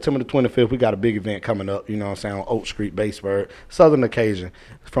out. September the 25th, we got a big event coming up, you know what I'm saying, on Oak Street, Batesburg, Southern Occasion,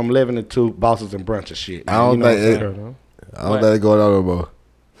 from 11 to 2, bosses and brunch and shit. I don't You know what I'm think saying? I don't think it's going on no more.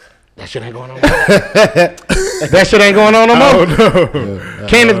 That shit ain't going on no more. That shit ain't going on no more.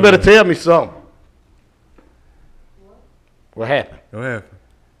 Candace better tell me something. What happened? What happened?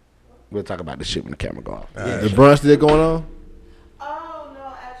 We'll talk about this shit when the camera go off. The brunch still going on? Oh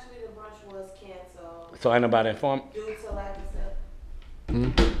no, actually the brunch was canceled So ain't nobody informed? due to lack of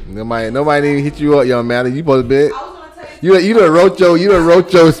stuff. Nobody even hit you up, young man. You supposed to be. I was gonna tell you. You done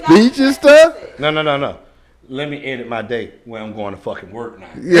wrote your speech and stuff? No. Let me edit my day when I'm going to fucking work now.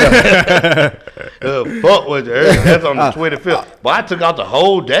 Yeah. Fuck with you. That's on the 25th. But I took out the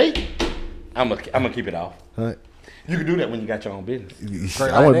whole day. I'm gonna keep it off. Huh? You can do that when you got your own business.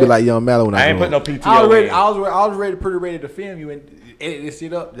 I want to be like Young Mallow when I I ain't grow put no up. PTO I was ready. in. I was ready, pretty ready to film you and edit this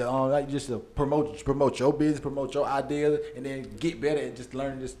shit up. Like just to promote your business, promote your ideas, and then get better at just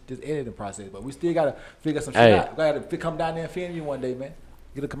learning this editing process. But we still gotta figure some shit Hey. out. We gotta come down there and film you one day, man.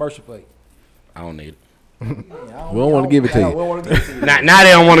 Get a commercial for you. I don't need it. We don't want to give it to We you. don't want to give it to you. Now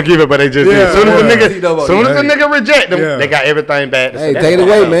they don't want to give it, but they just did. As soon as the nigga reject them, Yeah. they got everything back. Hey, take it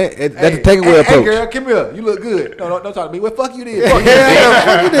away, man. That's the takeaway Hey, approach. girl, come here. You look good. No, don't talk to me. Well, fuck you then. Fuck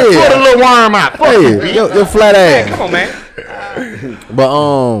you did. Put a little worm out. Fuck you, Hey, bitch. your flat Man, ass. come on, man. But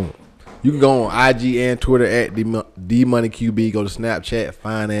you can go on IG and Twitter at DMoneyQB. Go to Snapchat,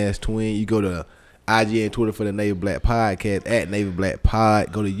 Fine Ass Twin. You go to IG and Twitter for the Navy Black Podcast at Navy Black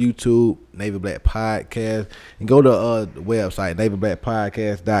Pod. Go to YouTube, Navy Black Podcast, and go to the website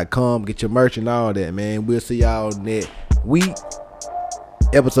navyblackpodcast.com. Get your merch and all that, man. We'll see y'all next week,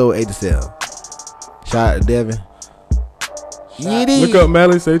 episode 87. Shout out to Devin. Look up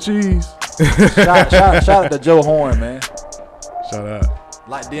Mali, say cheese. Shout out to Joe Horn, man. Shout out.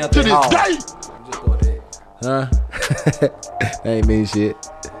 Like Deontay Hall. Just go there. Huh? That ain't mean shit.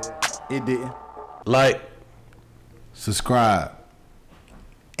 It didn't. Like, subscribe,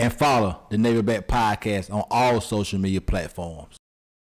 and follow the Navy Black Podcast on all social media platforms.